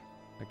there.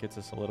 That gets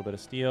us a little bit of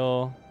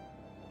steel.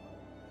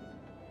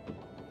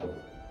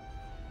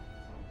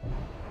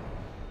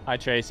 Hi,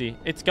 Tracy.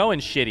 It's going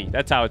shitty.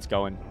 That's how it's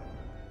going.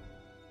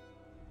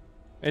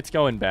 It's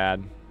going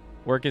bad.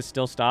 Work is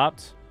still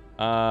stopped.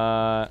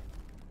 I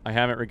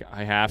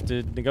have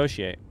to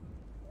negotiate.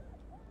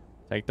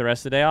 Take the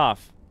rest of the day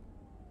off.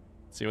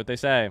 See what they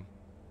say.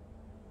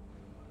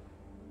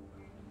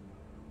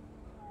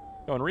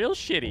 Going real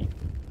shitty.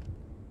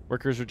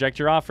 Workers reject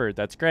your offer.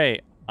 That's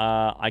great.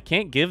 I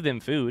can't give them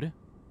food. You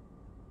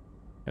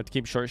have to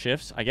keep short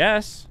shifts, I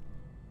guess.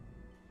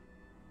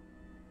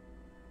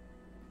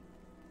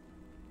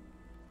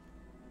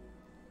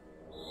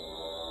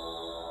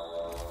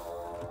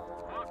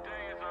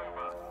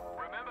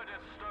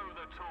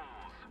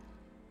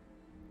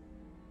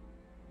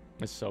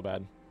 It's so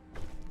bad.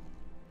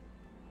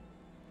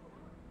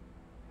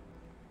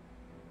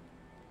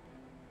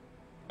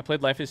 I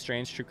played Life is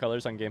Strange True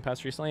Colors on Game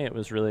Pass recently. It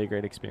was really a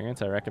great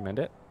experience. I recommend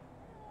it.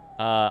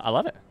 I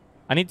love it.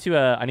 I need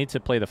to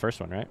play the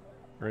first one, right?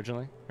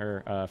 Originally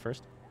or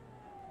first.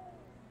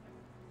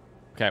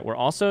 Okay, we're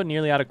also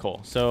nearly out of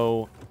coal,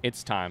 so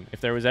it's time. If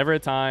there was ever a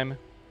time,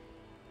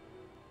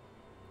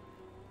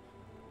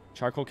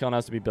 charcoal kiln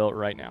has to be built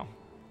right now.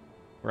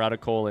 We're out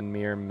of coal in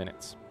mere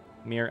minutes.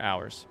 Mere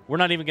hours. We're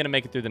not even going to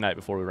make it through the night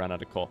before we run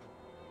out of coal.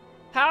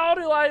 How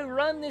do I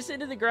run this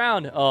into the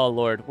ground? Oh,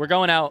 Lord. We're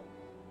going out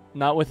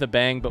not with a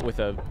bang, but with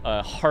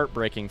a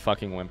heartbreaking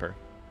fucking whimper.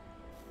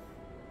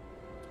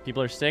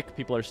 People are sick.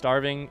 People are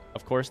starving.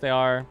 Of course they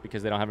are,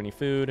 because they don't have any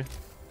food.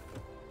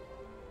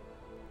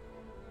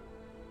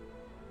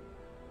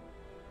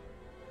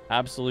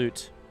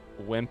 Absolute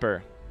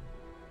whimper.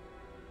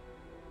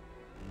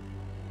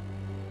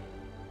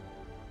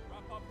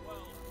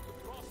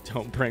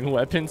 Don't bring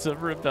weapons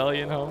of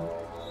rebellion home.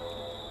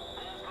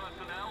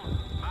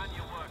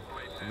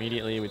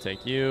 Immediately, we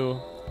take you.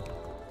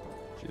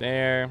 Put you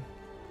there.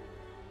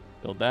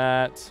 Build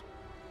that.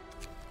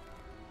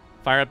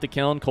 Fire up the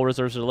kiln. Coal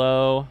reserves are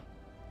low.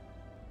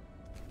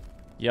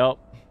 Yup.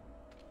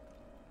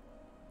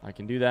 I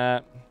can do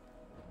that.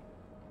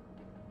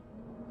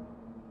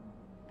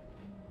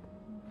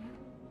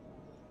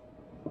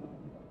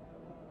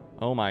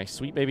 Oh my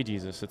sweet baby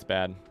Jesus. It's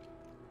bad.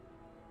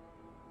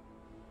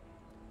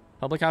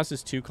 Public house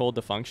is too cold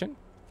to function.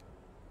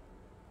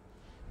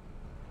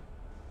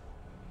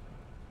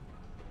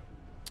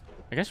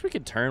 I guess we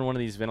could turn one of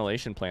these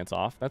ventilation plants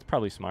off. That's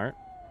probably smart.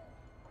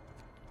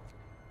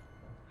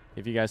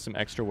 Give you guys some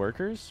extra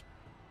workers.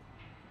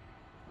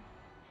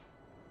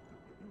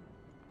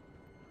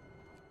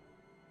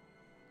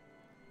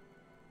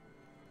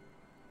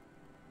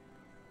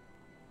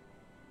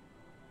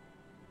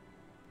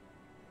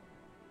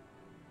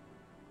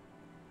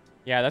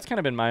 Yeah, that's kind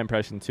of been my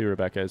impression too,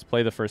 Rebecca, is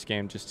play the first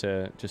game just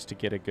to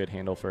get a good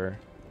handle for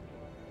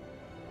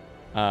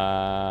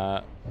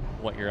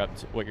what you're up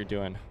to, what you're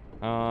doing.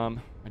 I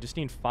just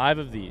need 5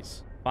 of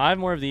these. 5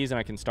 more of these and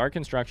I can start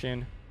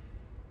construction.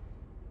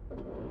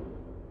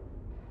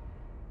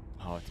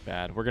 Oh, it's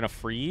bad. We're going to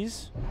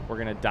freeze. We're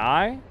going to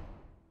die.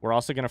 We're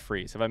also going to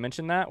freeze. Have I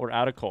mentioned that? We're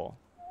out of coal.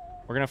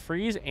 We're going to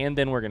freeze and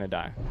then we're going to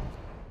die.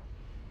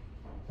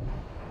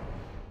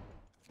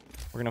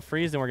 We're going to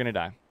freeze and we're going to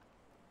die.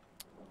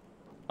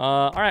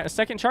 All right, a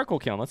second charcoal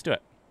kiln. Let's do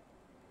it.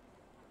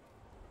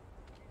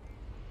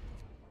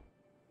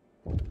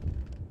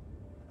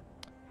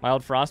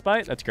 Mild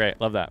frostbite. That's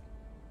great. Love that.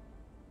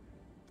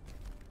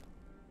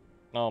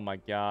 Oh, my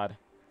God.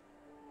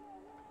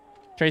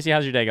 Tracy,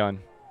 how's your day going?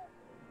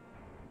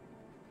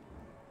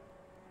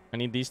 I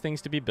need these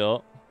things to be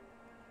built.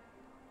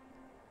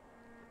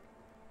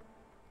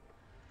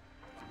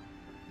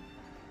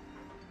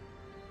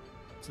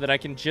 So that I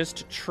can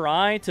just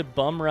try to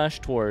bum rush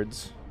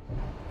towards...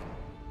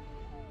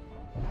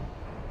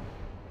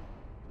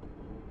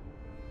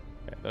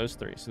 Those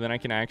 3. So then I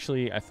can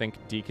actually, I think,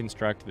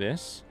 deconstruct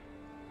this.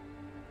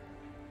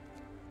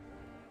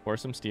 Pour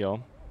some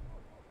steel.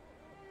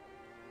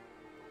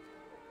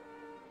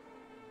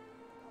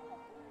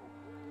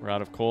 We're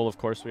out of coal, of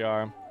course we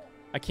are.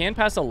 I can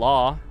pass a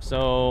law,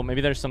 so maybe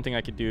there's something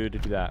I could do to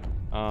do that.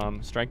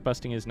 Strike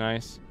busting is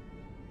nice.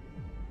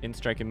 In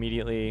strike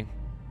immediately.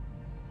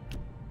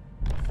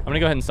 I'm going to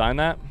go ahead and sign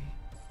that.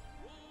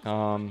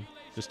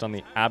 Just on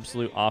the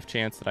absolute off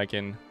chance that I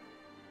can...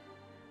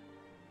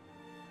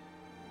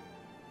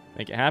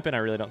 make it happen. I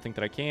really don't think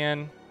that I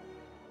can.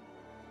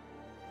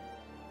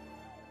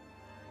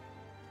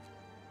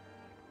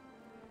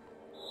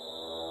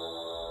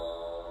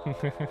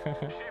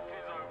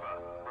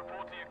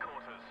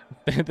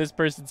 This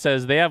person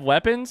says, they have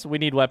weapons? We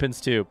need weapons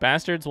too.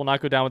 Bastards will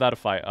not go down without a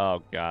fight.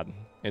 Oh, God.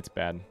 It's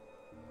bad.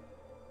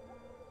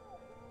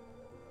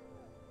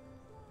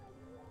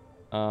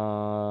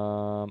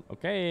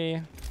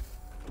 Okay.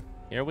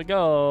 Here we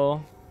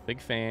go. Big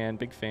fan,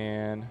 big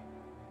fan.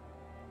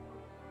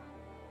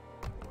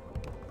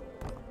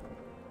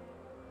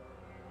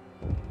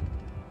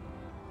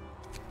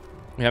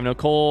 We have no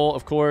coal,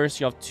 of course.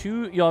 You have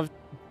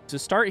to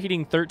start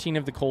heating 13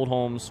 of the cold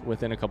homes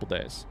within a couple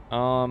days.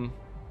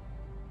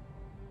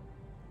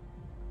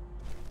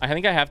 I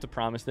think I have to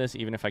promise this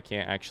even if I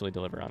can't actually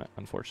deliver on it,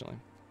 unfortunately.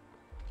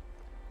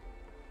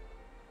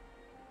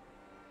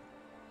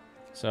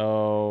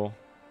 So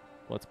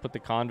let's put the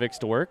convicts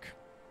to work.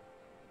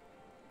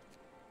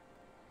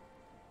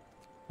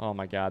 Oh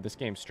my God, this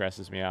game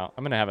stresses me out.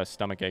 I'm going to have a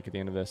stomach ache at the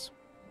end of this.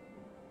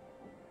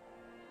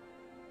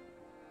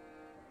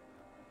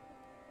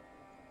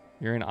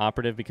 You're an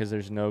operative because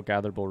there's no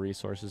gatherable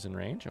resources in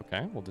range.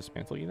 Okay, we'll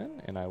dismantle you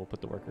then, and I will put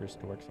the workers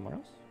to work somewhere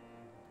else.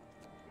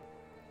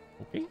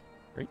 Okay,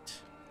 great.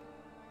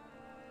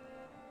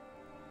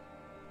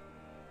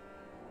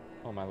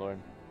 Oh my Lord.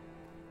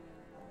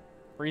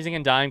 Freezing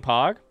and dying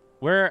pog.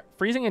 We're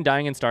freezing and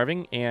dying and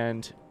starving,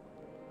 and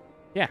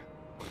yeah,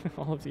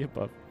 all of the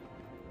above.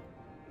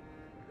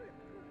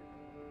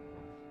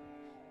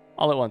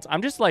 All at once.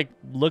 I'm just like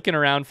looking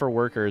around for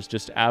workers,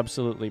 just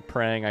absolutely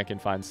praying I can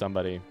find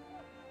somebody.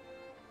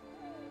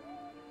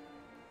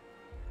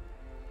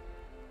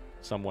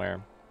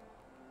 Somewhere.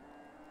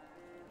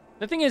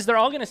 The thing is, they're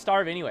all going to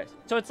starve anyways.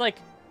 So it's like,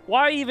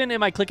 why even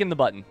am I clicking the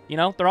button? You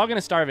know, they're all going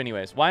to starve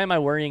anyways. Why am I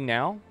worrying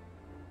now?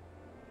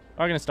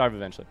 They're all going to starve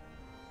eventually.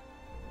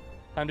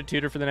 Time to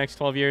tutor for the next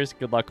 12 years.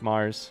 Good luck,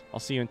 Mars. I'll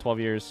see you in 12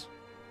 years.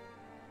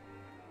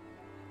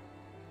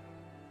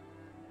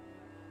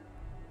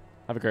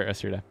 Have a great rest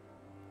of your day.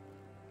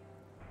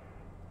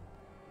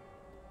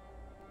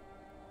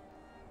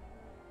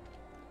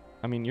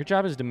 I mean, your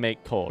job is to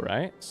make coal,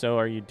 right? So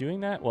are you doing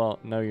that? Well,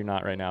 no, you're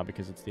not right now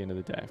because it's the end of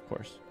the day, of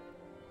course.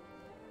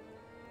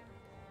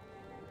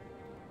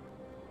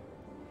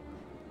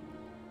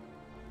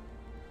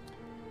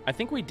 I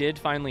think we did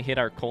finally hit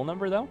our coal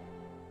number, though.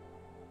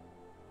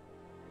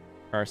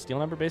 Or our steel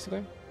number,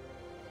 basically.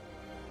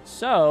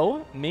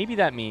 So maybe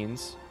that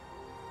means...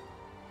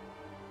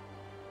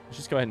 let's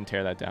just go ahead and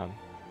tear that down.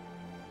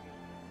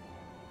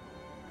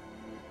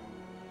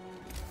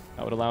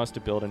 That would allow us to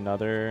build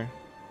another...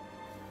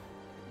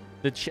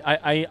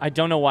 I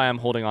don't know why I'm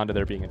holding on to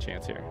there being a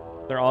chance here.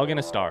 They're all going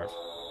to starve.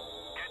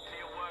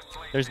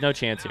 There's no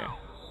chance here.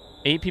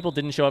 8 people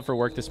didn't show up for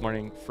work this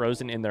morning,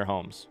 frozen in their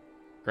homes.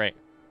 Great.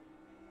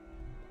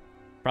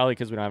 Probably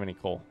because we don't have any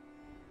coal.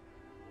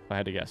 If I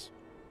had to guess.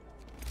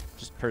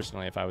 Just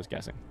personally, if I was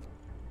guessing.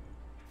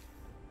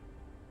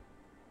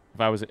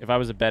 If I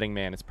was a betting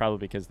man, it's probably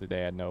because they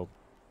had no...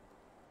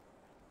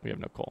 we have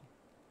no coal.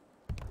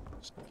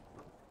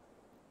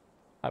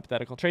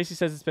 Hypothetical. Tracy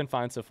says it's been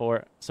fine so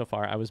far.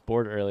 I was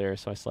bored earlier,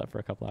 so I slept for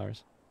a couple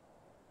hours.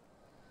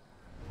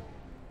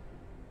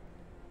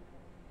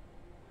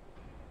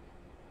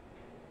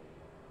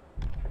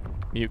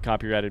 Mute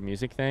copyrighted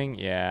music thing?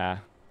 Yeah.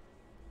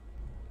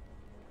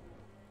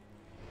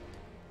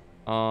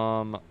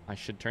 I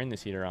should turn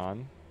this heater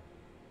on.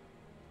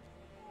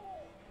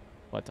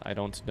 But I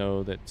don't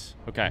know that...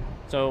 Okay,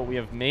 so we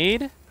have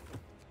made...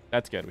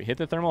 That's good. We hit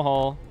the thermal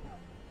hull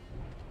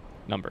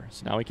number.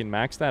 So now we can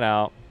max that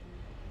out.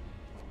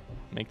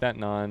 Make that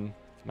none.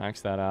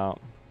 Max that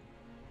out.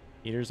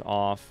 Heater's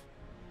off.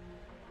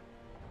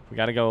 We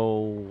got to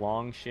go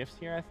long shifts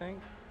here, I think.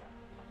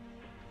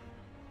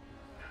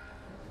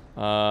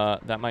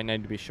 That might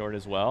need to be short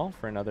as well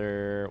for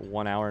another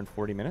 1 hour and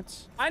 40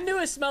 minutes. I knew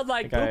it smelled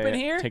like poop in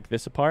here. Take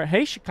this apart.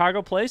 Hey,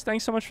 Chicago Place.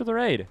 Thanks so much for the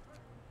raid.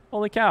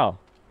 Holy cow.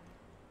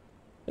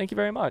 Thank you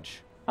very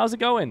much. How's it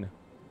going?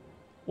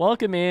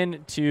 Welcome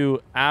in to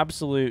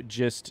absolute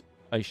just,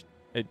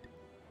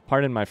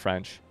 pardon my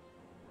French,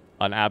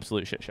 an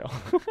absolute shit show.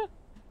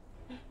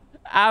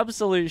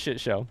 Absolute shit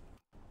show.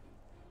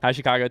 Hi,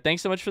 Chicago.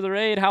 Thanks so much for the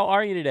raid. How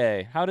are you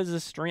today? How did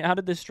this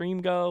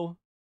stream go?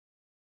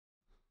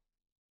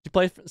 Did you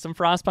play some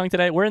Frostpunk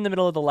today? We're in the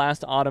middle of the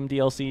last autumn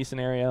DLC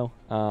scenario.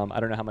 I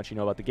don't know how much you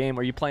know about the game.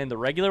 Were you playing the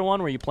regular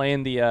one? Were you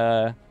playing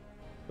the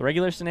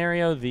regular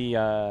scenario?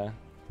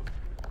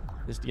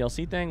 This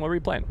DLC thing? What were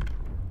you playing?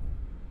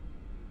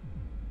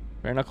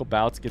 Bare knuckle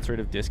bouts gets rid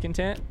of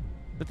discontent.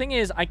 The thing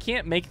is, I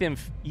can't make them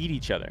eat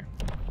each other.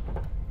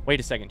 Wait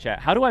a second, chat.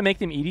 How do I make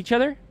them eat each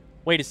other?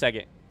 Wait a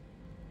second.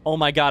 Oh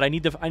my god, I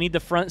need the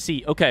front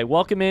seat. Okay,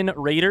 welcome in,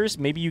 raiders.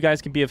 Maybe you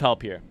guys can be of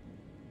help here.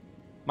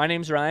 My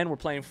name's Ryan. We're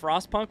playing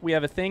Frostpunk. We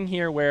have a thing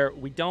here where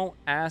we don't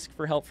ask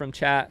for help from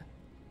chat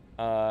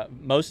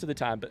most of the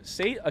time, but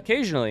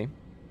occasionally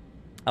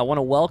I want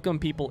to welcome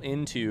people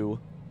into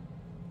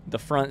the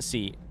front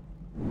seat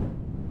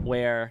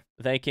where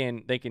they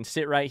can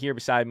sit right here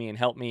beside me and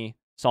help me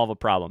solve a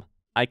problem.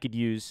 I could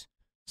use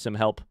some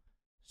help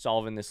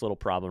solving this little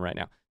problem right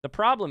now. The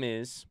problem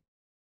is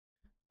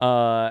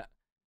I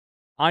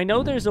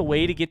know there's a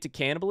way to get to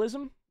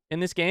cannibalism in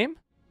this game,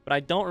 but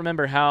I don't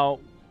remember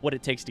what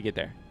it takes to get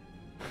there.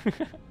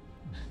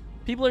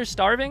 People are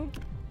starving.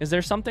 Is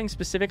there something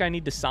specific I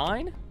need to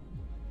sign?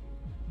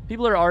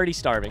 People are already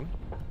starving.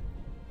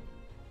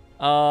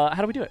 How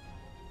do we do it?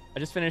 I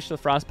just finished the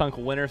Frostpunk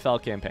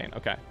Winterfell campaign.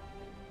 Okay.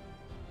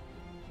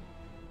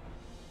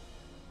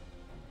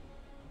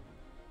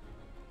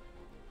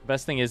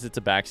 Best thing is it's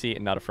a back seat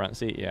and not a front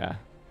seat. Yeah.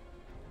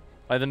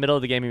 By the middle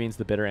of the game, it means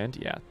the bitter end.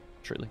 Yeah,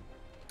 truly.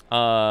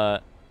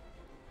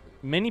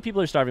 Many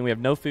people are starving. We have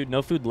no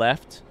food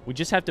left. We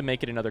just have to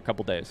make it another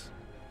couple days.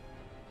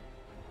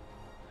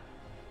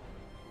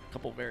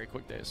 Couple very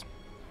quick days.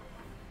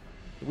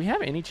 Do we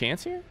have any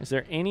chance here? Is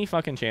there any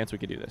fucking chance we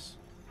could do this?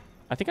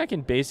 I think I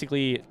can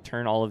basically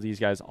turn all of these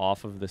guys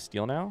off of the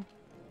steel now.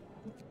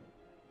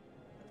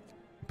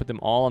 Put them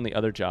all on the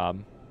other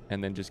job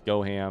and then just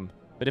go ham.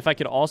 But if I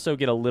could also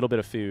get a little bit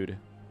of food,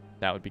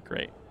 that would be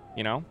great.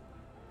 You know?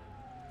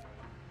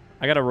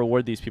 I got to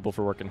reward these people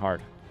for working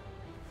hard.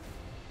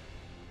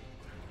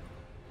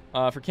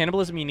 For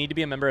cannibalism, you need to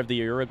be a member of the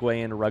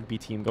Uruguayan rugby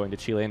team going to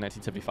Chile in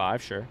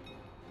 1975. Sure.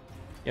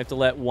 You have to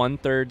let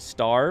 1/3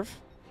 starve.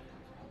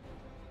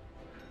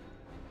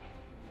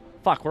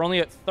 Fuck, we're only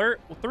at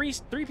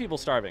three people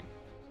starving.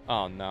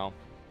 Oh, no.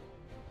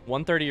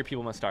 1/3 of your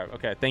people must starve.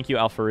 Okay, thank you,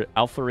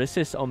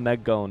 Alpharisis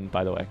Omegon,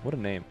 by the way. What a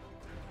name.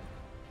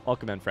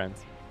 Welcome in,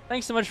 friends.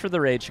 Thanks so much for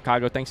the raid,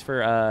 Chicago. Thanks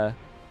for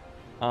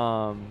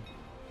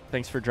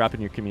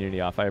dropping your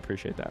community off. I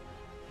appreciate that.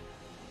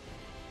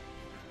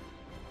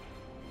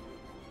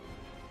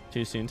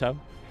 Too soon, Tub?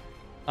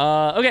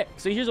 Okay,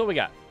 so here's what we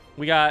got.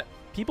 We got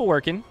people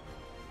working.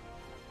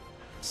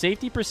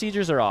 Safety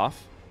procedures are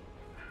off.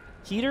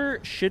 Heater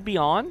should be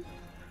on.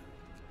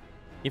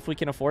 If we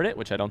can afford it,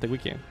 which I don't think we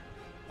can.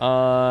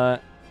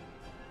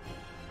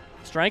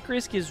 Strike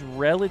risk is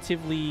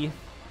relatively...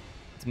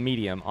 It's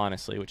medium,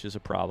 honestly, which is a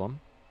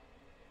problem.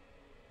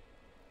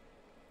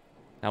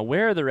 Now,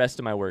 where are the rest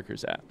of my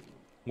workers at?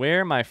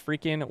 Where are my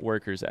freaking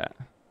workers at?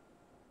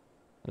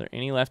 Are there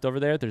any left over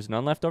there? There's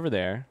none left over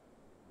there.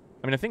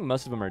 I mean, I think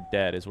most of them are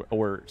dead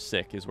or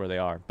sick is where they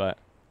are. But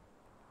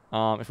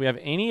if we have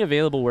any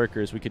available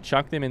workers, we could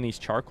chuck them in these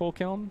charcoal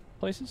kiln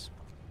places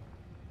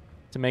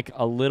to make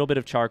a little bit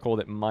of charcoal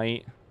that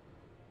might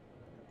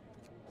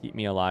keep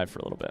me alive for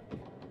a little bit.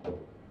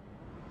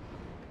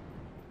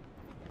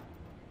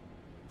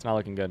 It's not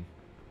looking good.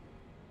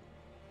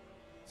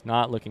 It's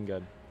not looking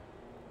good.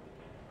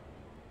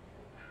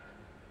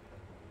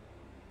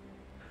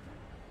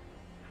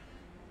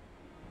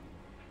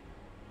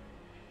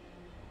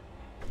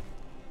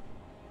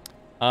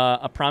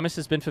 A promise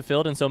has been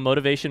fulfilled, and so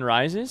motivation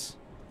rises.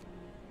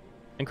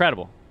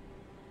 Incredible.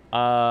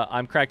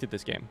 I'm cracked at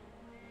this game.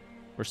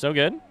 We're so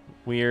good.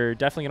 We're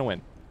definitely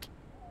going to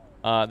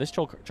win. This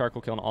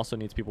charcoal kiln also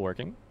needs people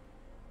working.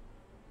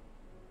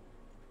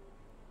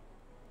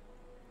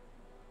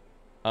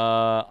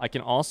 I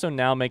can also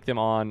now make them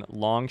on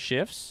long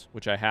shifts,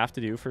 which I have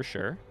to do for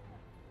sure.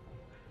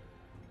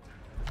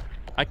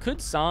 I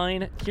could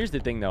sign... Here's the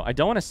thing, though. I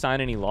don't want to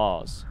sign any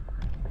laws.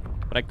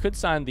 But I could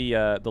sign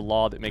the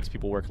law that makes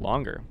people work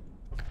longer.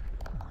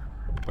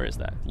 Where is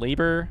that?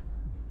 Labor,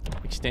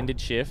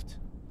 extended shift.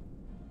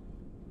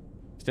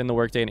 Extend the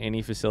workday in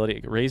any facility.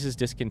 It raises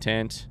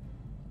discontent.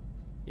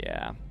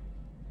 Yeah.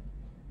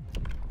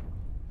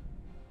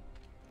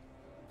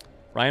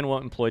 Ryan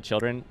won't employ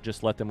children.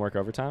 Just let them work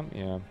overtime.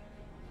 Yeah.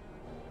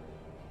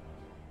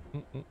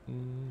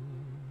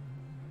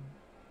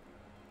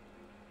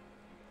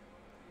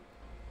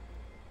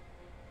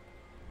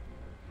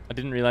 I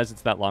didn't realize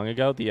it's that long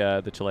ago,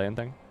 the Chilean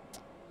thing.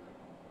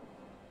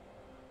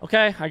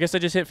 Okay, I guess I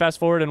just hit fast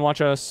forward and watch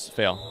us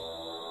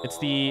fail. It's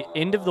the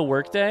end of the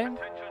workday,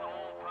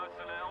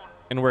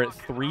 and we're at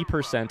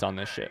 3% on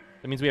this shit.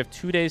 That means we have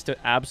 2 days to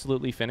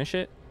absolutely finish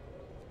it.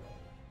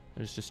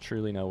 There's just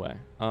truly no way.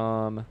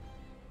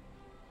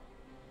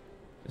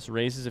 This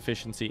raises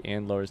efficiency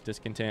and lowers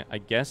discontent. I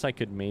guess I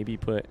could maybe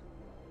put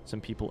some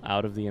people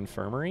out of the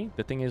infirmary.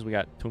 The thing is, we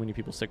got too many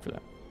people sick for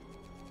that.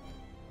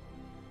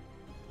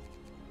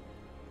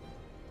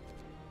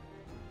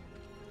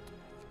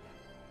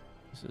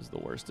 This is the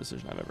worst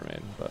decision I've ever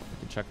made, but we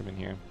can check them in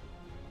here.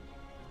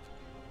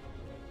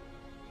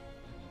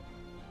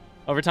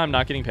 Overtime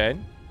not getting paid.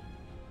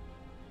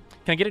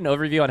 Can I get an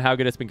overview on how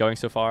good it's been going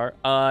so far?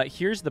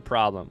 Here's the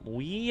problem.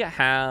 Here's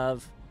how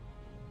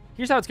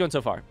it's going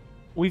so far.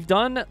 We've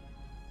done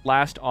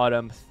last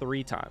autumn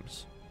 3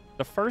 times.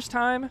 The first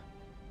time,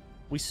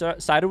 we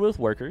sided with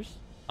workers.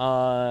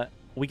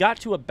 We got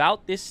to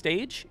about this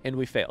stage, and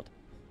we failed.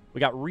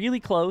 We got really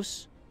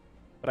close,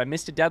 but I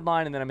missed a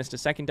deadline, and then I missed a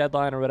second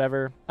deadline or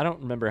whatever. I don't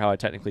remember how I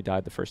technically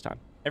died the first time.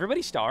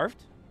 Everybody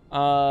starved.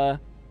 Yeah.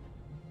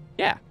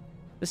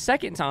 The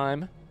second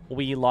time,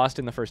 we lost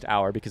in the first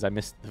hour because I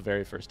missed the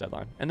very first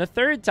deadline. And the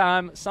third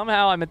time,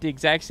 somehow I'm at the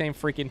exact same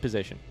freaking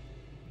position.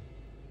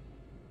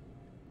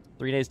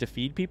 3 days to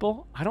feed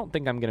people? I don't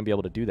think I'm going to be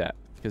able to do that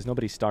because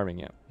nobody's starving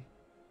yet.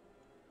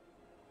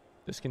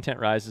 Discontent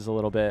rises a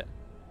little bit.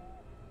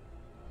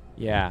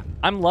 Yeah,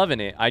 I'm loving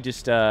it. I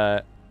just,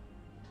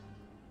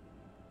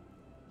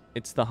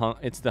 it's the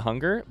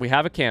hunger. We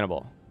have a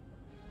cannibal.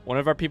 One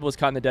of our people was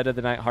caught in the dead of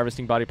the night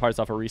harvesting body parts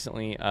off a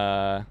recently,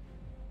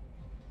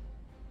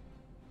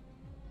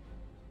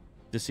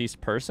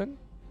 deceased person.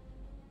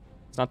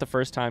 It's not the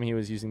first time he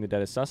was using the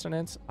dead as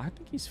sustenance. I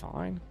think he's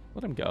fine.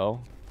 Let him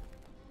go.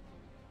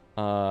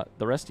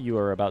 The rest of you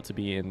are about to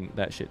be in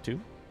that shit too.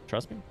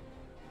 Trust me.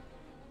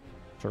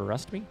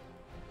 Trust me.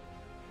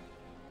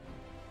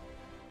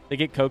 They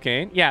get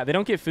cocaine? Yeah, they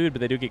don't get food, but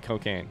they do get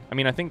cocaine. I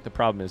mean, I think the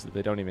problem is that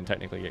they don't even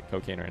technically get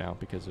cocaine right now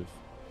because of...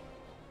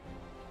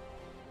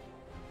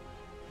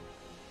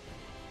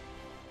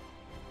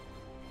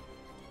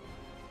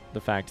 the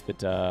fact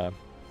that,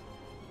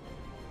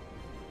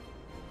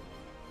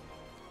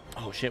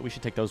 oh, shit, we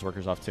should take those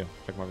workers off, too.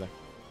 Check them over there.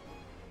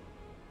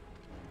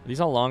 Are these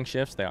all long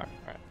shifts? They are.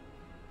 All right.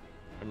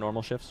 They're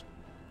normal shifts.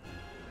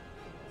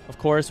 Of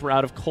course, we're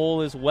out of coal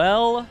as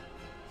well.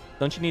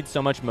 Don't you need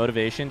so much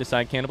motivation to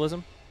side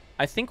cannibalism?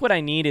 I think what I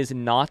need is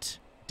not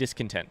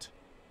discontent.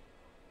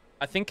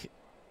 I think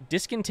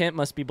discontent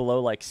must be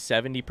below, like,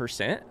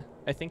 70%.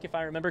 I think, if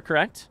I remember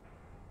correct.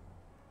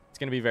 It's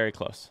going to be very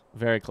close.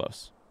 Very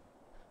close.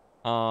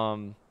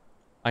 I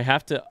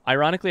have to,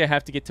 ironically, I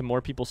have to get to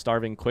more people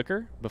starving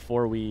quicker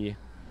before we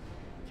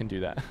can do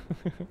that.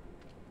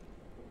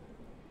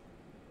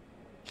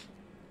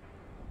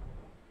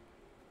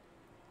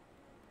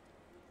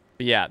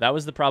 But yeah, that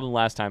was the problem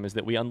last time, is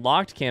that we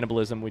unlocked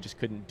cannibalism. We just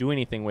couldn't do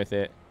anything with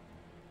it.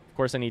 Of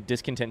course, I need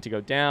discontent to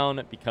go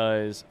down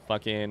because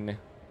fucking...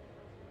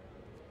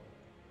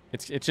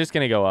 It's just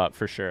going to go up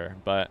for sure.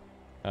 But,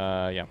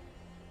 yeah.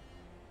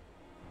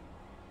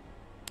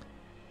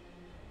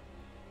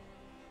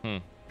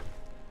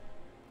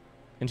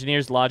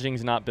 Engineers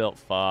lodging's not built.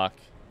 Fuck.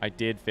 I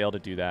did fail to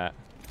do that.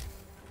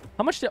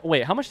 How much did...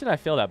 Wait, how much did I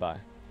fail that by?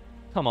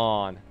 Come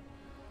on.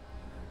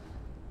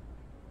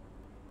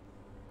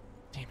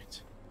 Damn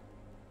it.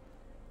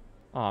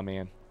 Aw,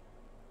 man.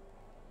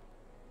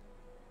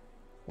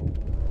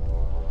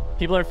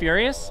 People are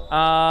furious.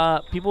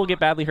 People will get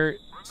badly hurt.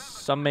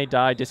 Some may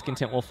die.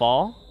 Discontent will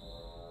fall.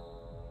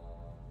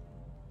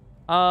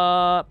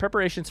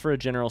 Preparations for a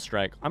general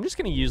strike. I'm just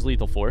going to use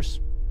lethal force.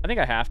 I think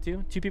I have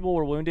to. 2 people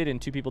were wounded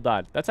and 2 people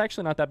died. That's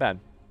actually not that bad.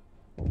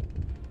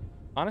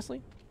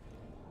 Honestly,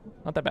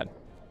 not that bad.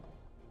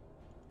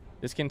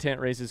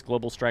 Discontent raises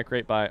global strike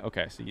rate by...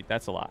 Okay, so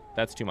that's a lot.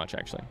 That's too much,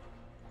 actually.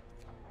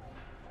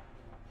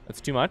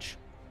 That's too much.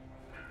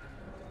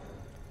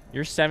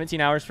 You're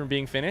 17 hours from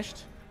being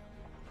finished.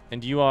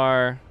 And you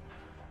are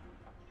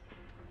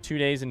 2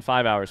 days and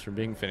 5 hours from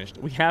being finished.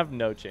 We have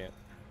no chance.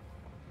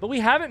 But we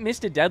haven't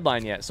missed a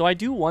deadline yet. So I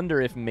do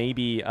wonder if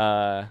maybe...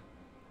 I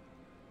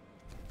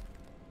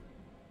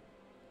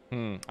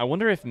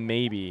wonder if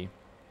maybe...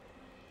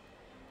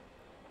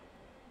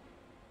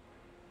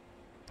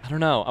 I don't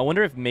know. I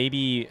wonder if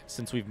maybe,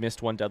 since we've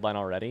missed one deadline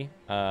already,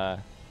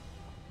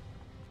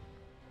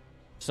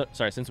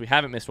 Sorry, since we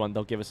haven't missed one,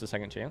 they'll give us a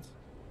second chance.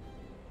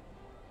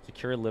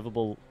 Secure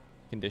livable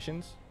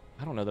conditions.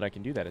 I don't know that I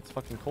can do that. It's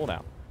fucking cold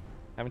out.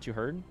 Haven't you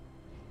heard?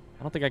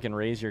 I don't think I can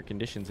raise your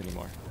conditions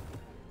anymore.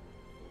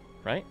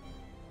 Right?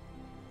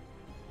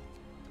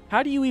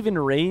 How do you even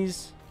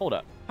raise... Hold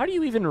up. How do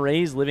you even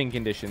raise living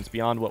conditions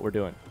beyond what we're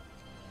doing?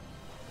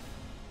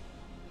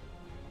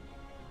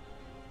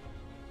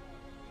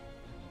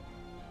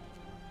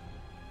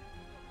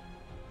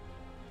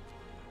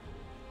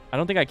 I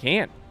don't think I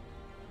can.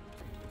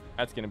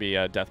 That's going to be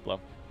a death blow.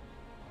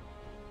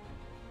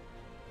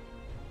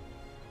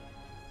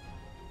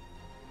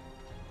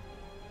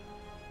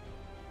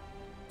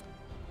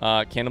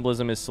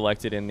 Cannibalism is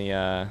selected in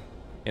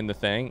the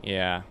thing.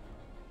 Yeah.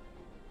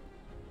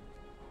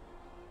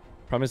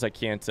 Problem is I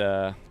can't,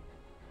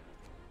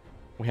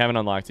 we haven't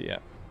unlocked it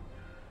yet.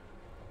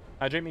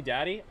 Hydrate me,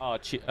 daddy. Oh,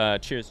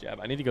 cheers, Jab.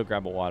 I need to go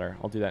grab a water.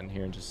 I'll do that in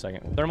here in just a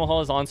second. Thermal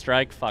hull is on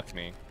strike. Fuck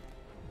me.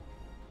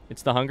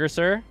 It's the hunger,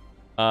 sir.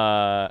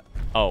 Oh,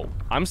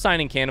 I'm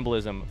signing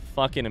cannibalism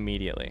fucking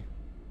immediately.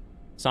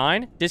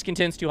 Sign.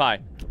 Discontent's too high.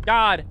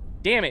 God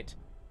damn it.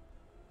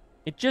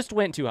 It just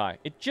went too high.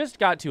 It just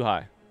got too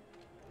high.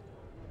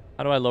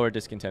 How do I lower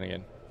discontent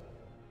again?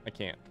 I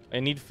can't. I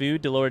need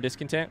food to lower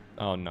discontent.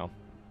 Oh, no.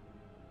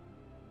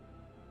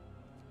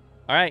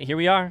 All right, here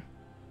we are.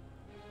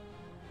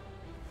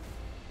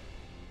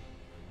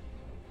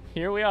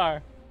 Here we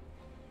are.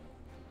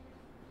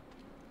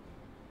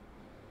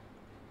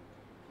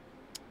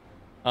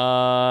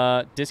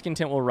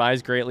 Discontent will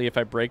rise greatly if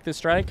I break the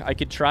strike. I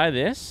could try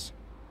this.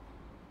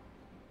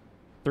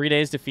 3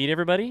 days to feed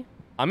everybody.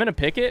 I'm going to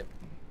pick it.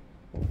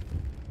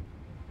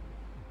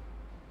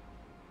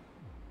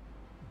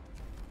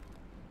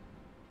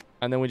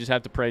 And then we just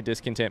have to pray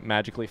discontent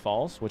magically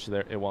falls, which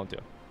it won't do.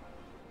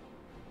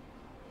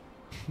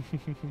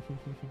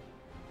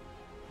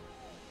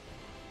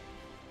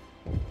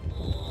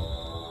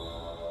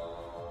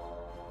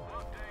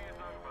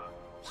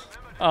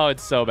 Oh,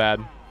 it's so bad.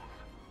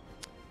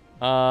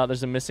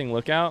 There's a missing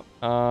lookout.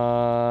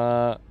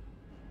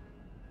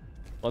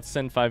 Let's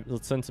send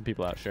some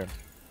people out, sure.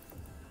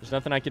 There's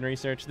nothing I can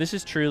research. This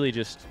is truly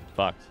just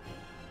fucked.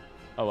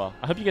 Oh well.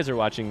 I hope you guys are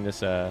watching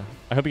this, I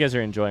hope you guys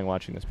are enjoying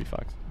watching this be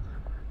fucked.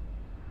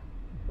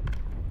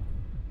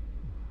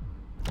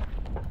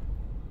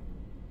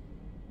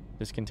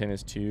 Discontent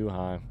is too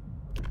high.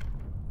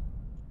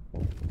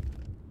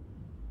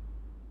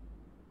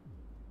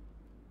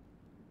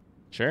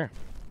 Sure.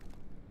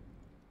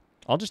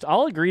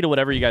 I'll agree to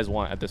whatever you guys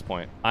want at this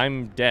point.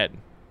 I'm dead.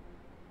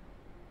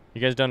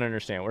 You guys don't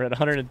understand. We're at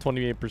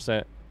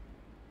 128%.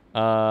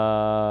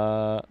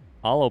 I'll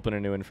open a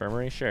new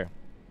infirmary, sure.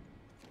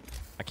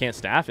 I can't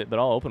staff it, but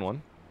I'll open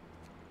one.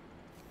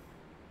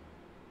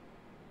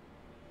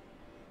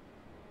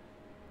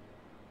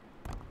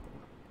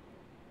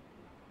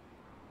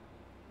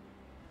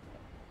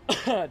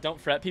 Don't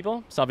fret,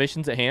 people.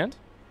 Salvation's at hand.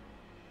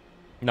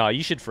 No,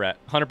 you should fret.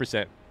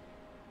 100%.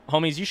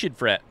 Homies, you should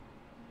fret.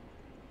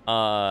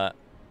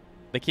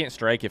 They can't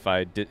strike if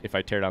I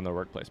tear down their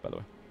workplace, by the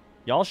way.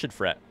 Y'all should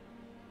fret.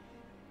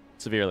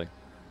 Severely.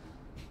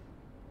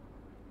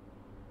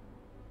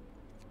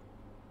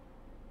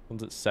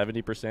 One's at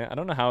 70%. I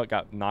don't know how it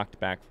got knocked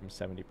back from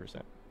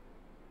 70%.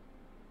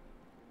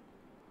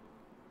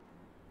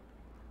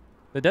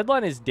 The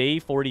deadline is day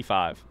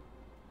 45.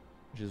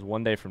 Which is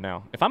 1 day from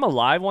now. If I'm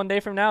alive 1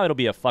 day from now, it'll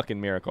be a fucking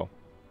miracle.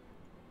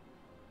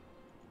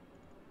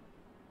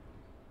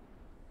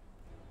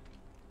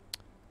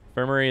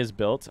 Infirmary is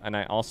built, and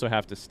I also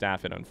have to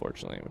staff it,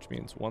 unfortunately, which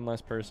means one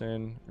less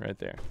person right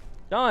there.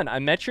 Done. I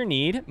met your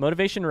need.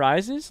 Motivation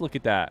rises. Look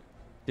at that.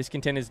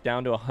 Discontent is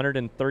down to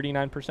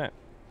 139%. Can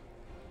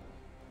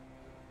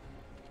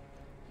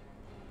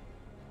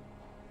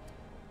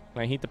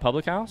I heat the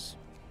public house?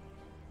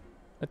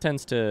 That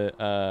tends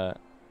to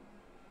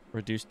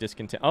reduce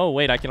discontent. Oh,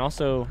 wait, I can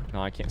also...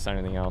 No, I can't sign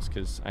anything else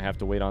because I have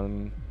to wait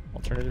on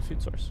alternative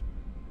food source.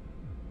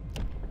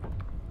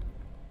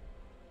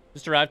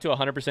 Just arrived to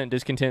 100%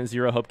 discontent,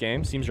 0 hope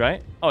game. Seems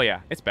right. Oh, yeah.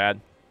 It's bad.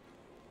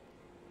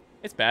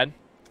 It's bad.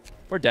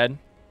 We're dead.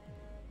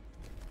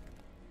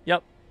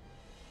 Yep.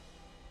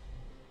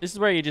 This is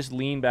where you just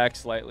lean back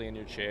slightly in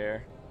your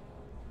chair.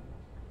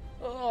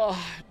 Oh,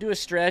 do a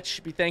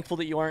stretch. Be thankful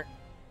that you aren't...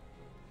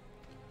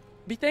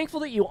 Be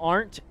thankful that you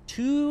aren't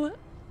too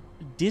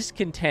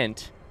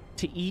discontent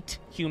to eat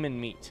human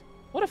meat.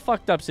 What a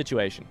fucked up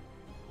situation.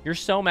 You're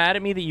so mad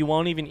at me that you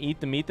won't even eat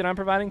the meat that I'm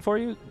providing for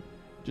you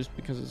just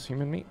because it's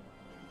human meat.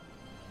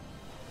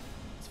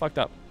 It's fucked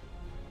up.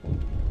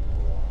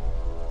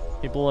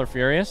 People are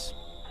furious.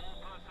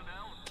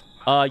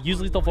 Use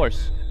lethal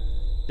force.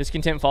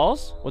 Discontent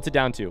falls. What's it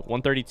down to?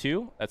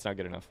 132? That's not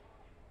good enough.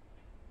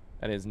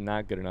 That is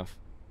not good enough.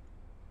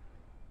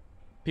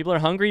 People are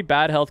hungry,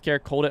 bad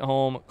healthcare, cold at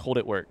home, cold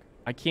at work.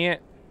 I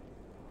can't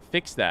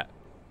fix that.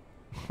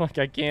 Like,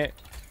 I can't.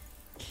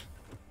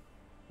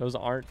 Those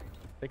aren't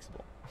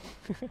fixable.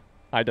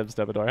 Hi,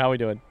 Dubstepidor. How we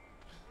doing?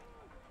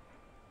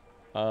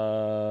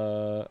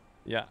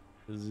 Yeah.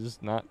 This is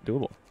just not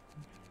doable.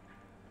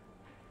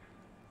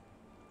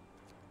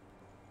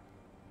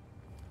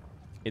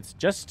 It's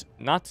just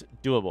not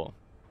doable.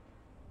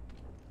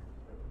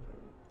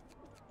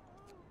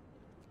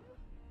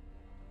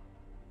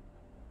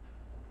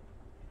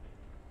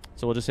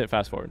 So we'll just hit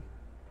fast forward.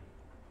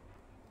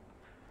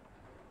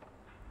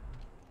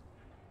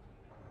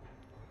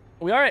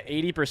 We are at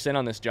 80%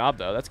 on this job,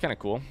 though. That's kind of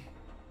cool.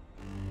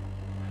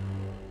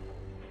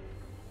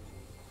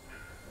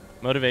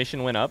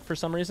 Motivation went up for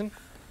some reason.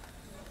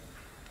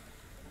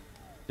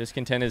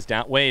 Discontent is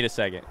down. Wait a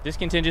second.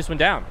 Discontent just went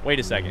down. Wait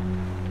a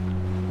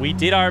second. We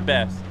did our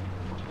best.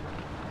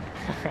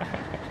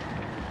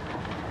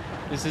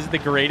 This is the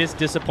greatest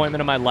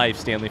disappointment of my life,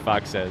 Stanley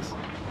Fox says.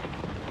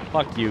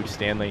 Fuck you,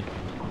 Stanley.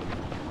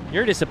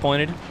 You're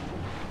disappointed.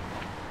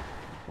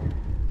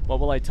 What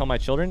will I tell my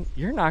children?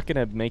 You're not going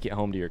to make it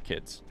home to your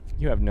kids.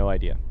 You have no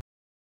idea.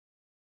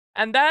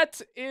 And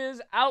that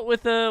is out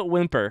with a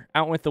whimper.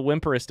 Out with the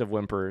whimperest of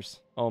whimperers.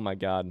 Oh my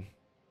god.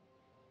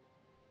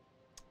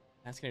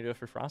 That's going to do it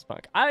for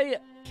Frostpunk. I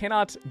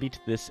cannot beat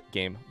this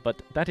game,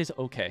 but that is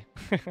okay.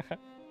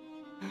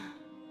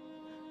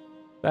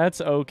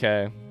 That's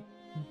okay.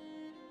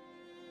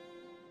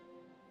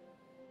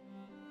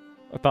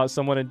 I thought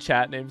someone in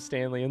chat named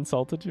Stanley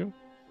insulted you.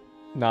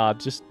 Nah,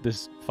 just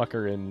this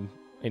fucker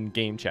in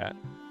game chat,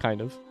 kind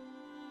of.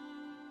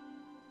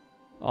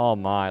 Oh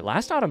my,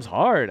 Last Autumn's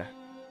hard.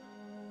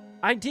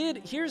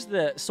 Here's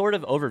the sort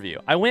of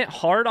overview. I went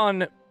hard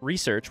on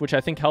research, which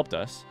I think helped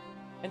us.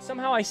 And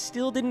somehow I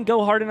still didn't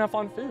go hard enough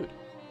on food.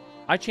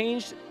 I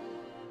changed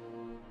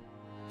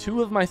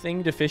 2 of my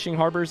thing to fishing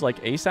harbors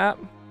like ASAP.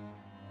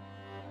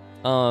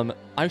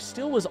 I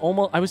still was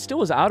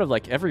out of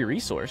like every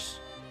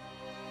resource.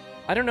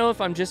 I don't know if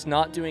I'm just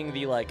not doing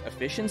the like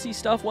efficiency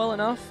stuff well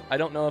enough. I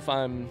don't know if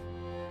I'm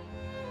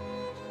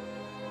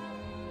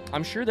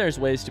sure there's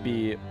ways to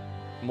be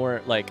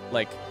more like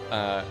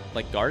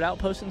guard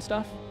outposts and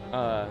stuff.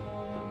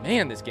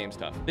 Man, this game's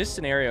tough. This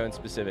scenario in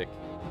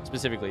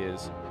specifically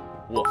is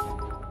woof.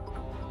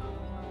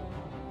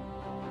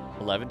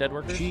 11 dead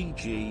workers.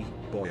 GG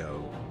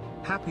boyo.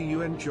 Happy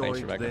you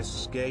enjoyed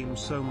this game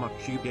so much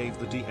you gave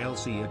the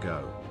DLC a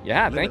go.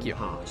 Yeah, thank you.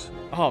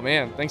 Oh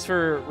man, thanks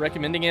for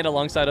recommending it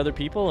alongside other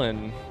people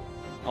and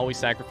always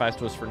sacrificed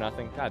to us for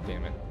nothing. God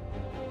damn it.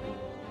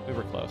 We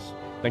were close.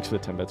 Thanks for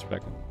the 10 bits,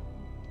 Rebecca.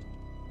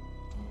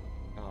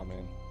 Oh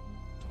man.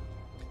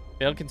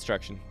 Failed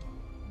construction.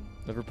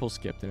 Liverpool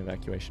skipped in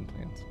evacuation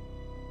plans.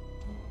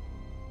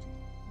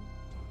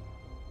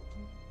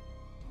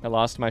 I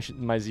lost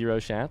my 0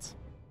 shots.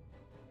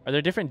 Are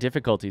there different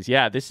difficulties?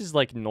 Yeah, this is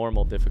like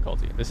normal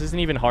difficulty. This isn't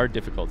even hard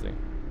difficulty.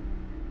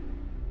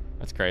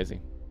 That's crazy.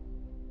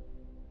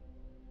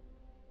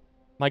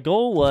 My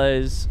goal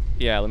was,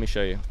 yeah, let me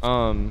show you.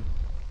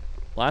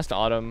 Last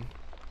autumn,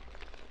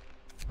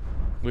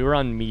 we were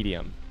on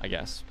medium, I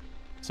guess.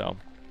 So,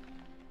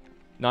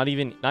 not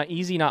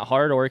easy, not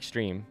hard or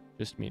extreme,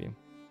 just medium.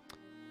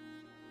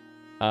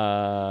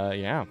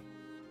 Yeah.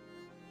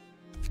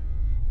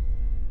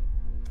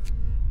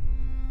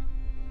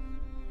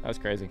 That was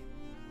crazy.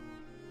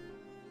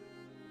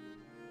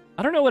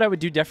 I don't know what I would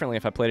do differently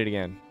if I played it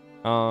again.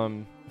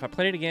 If I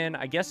played it again,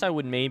 I guess I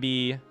would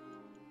maybe...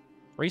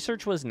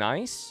 Research was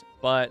nice,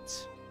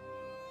 but...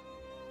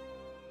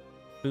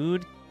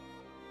 Food,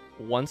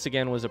 once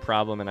again, was a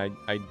problem, and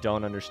I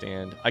don't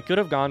understand. I could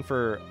have gone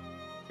for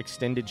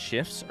extended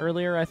shifts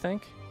earlier, I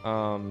think.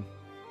 I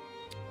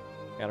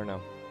don't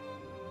know.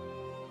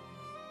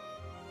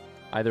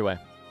 Either way.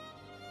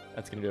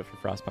 That's going to do it for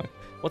Frostpunk.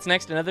 What's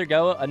next? Another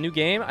go? A new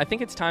game? I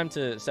think it's time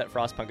to set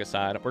Frostpunk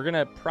aside. We're going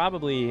to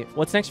probably...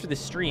 What's next for this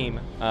stream?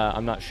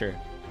 I'm not sure.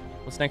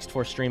 What's next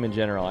for stream in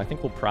general? I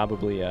think we'll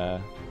probably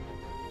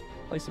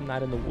play some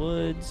Night in the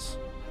Woods.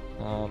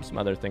 Some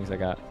other things I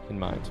got in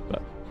mind.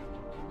 But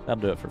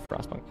that'll do it for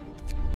Frostpunk.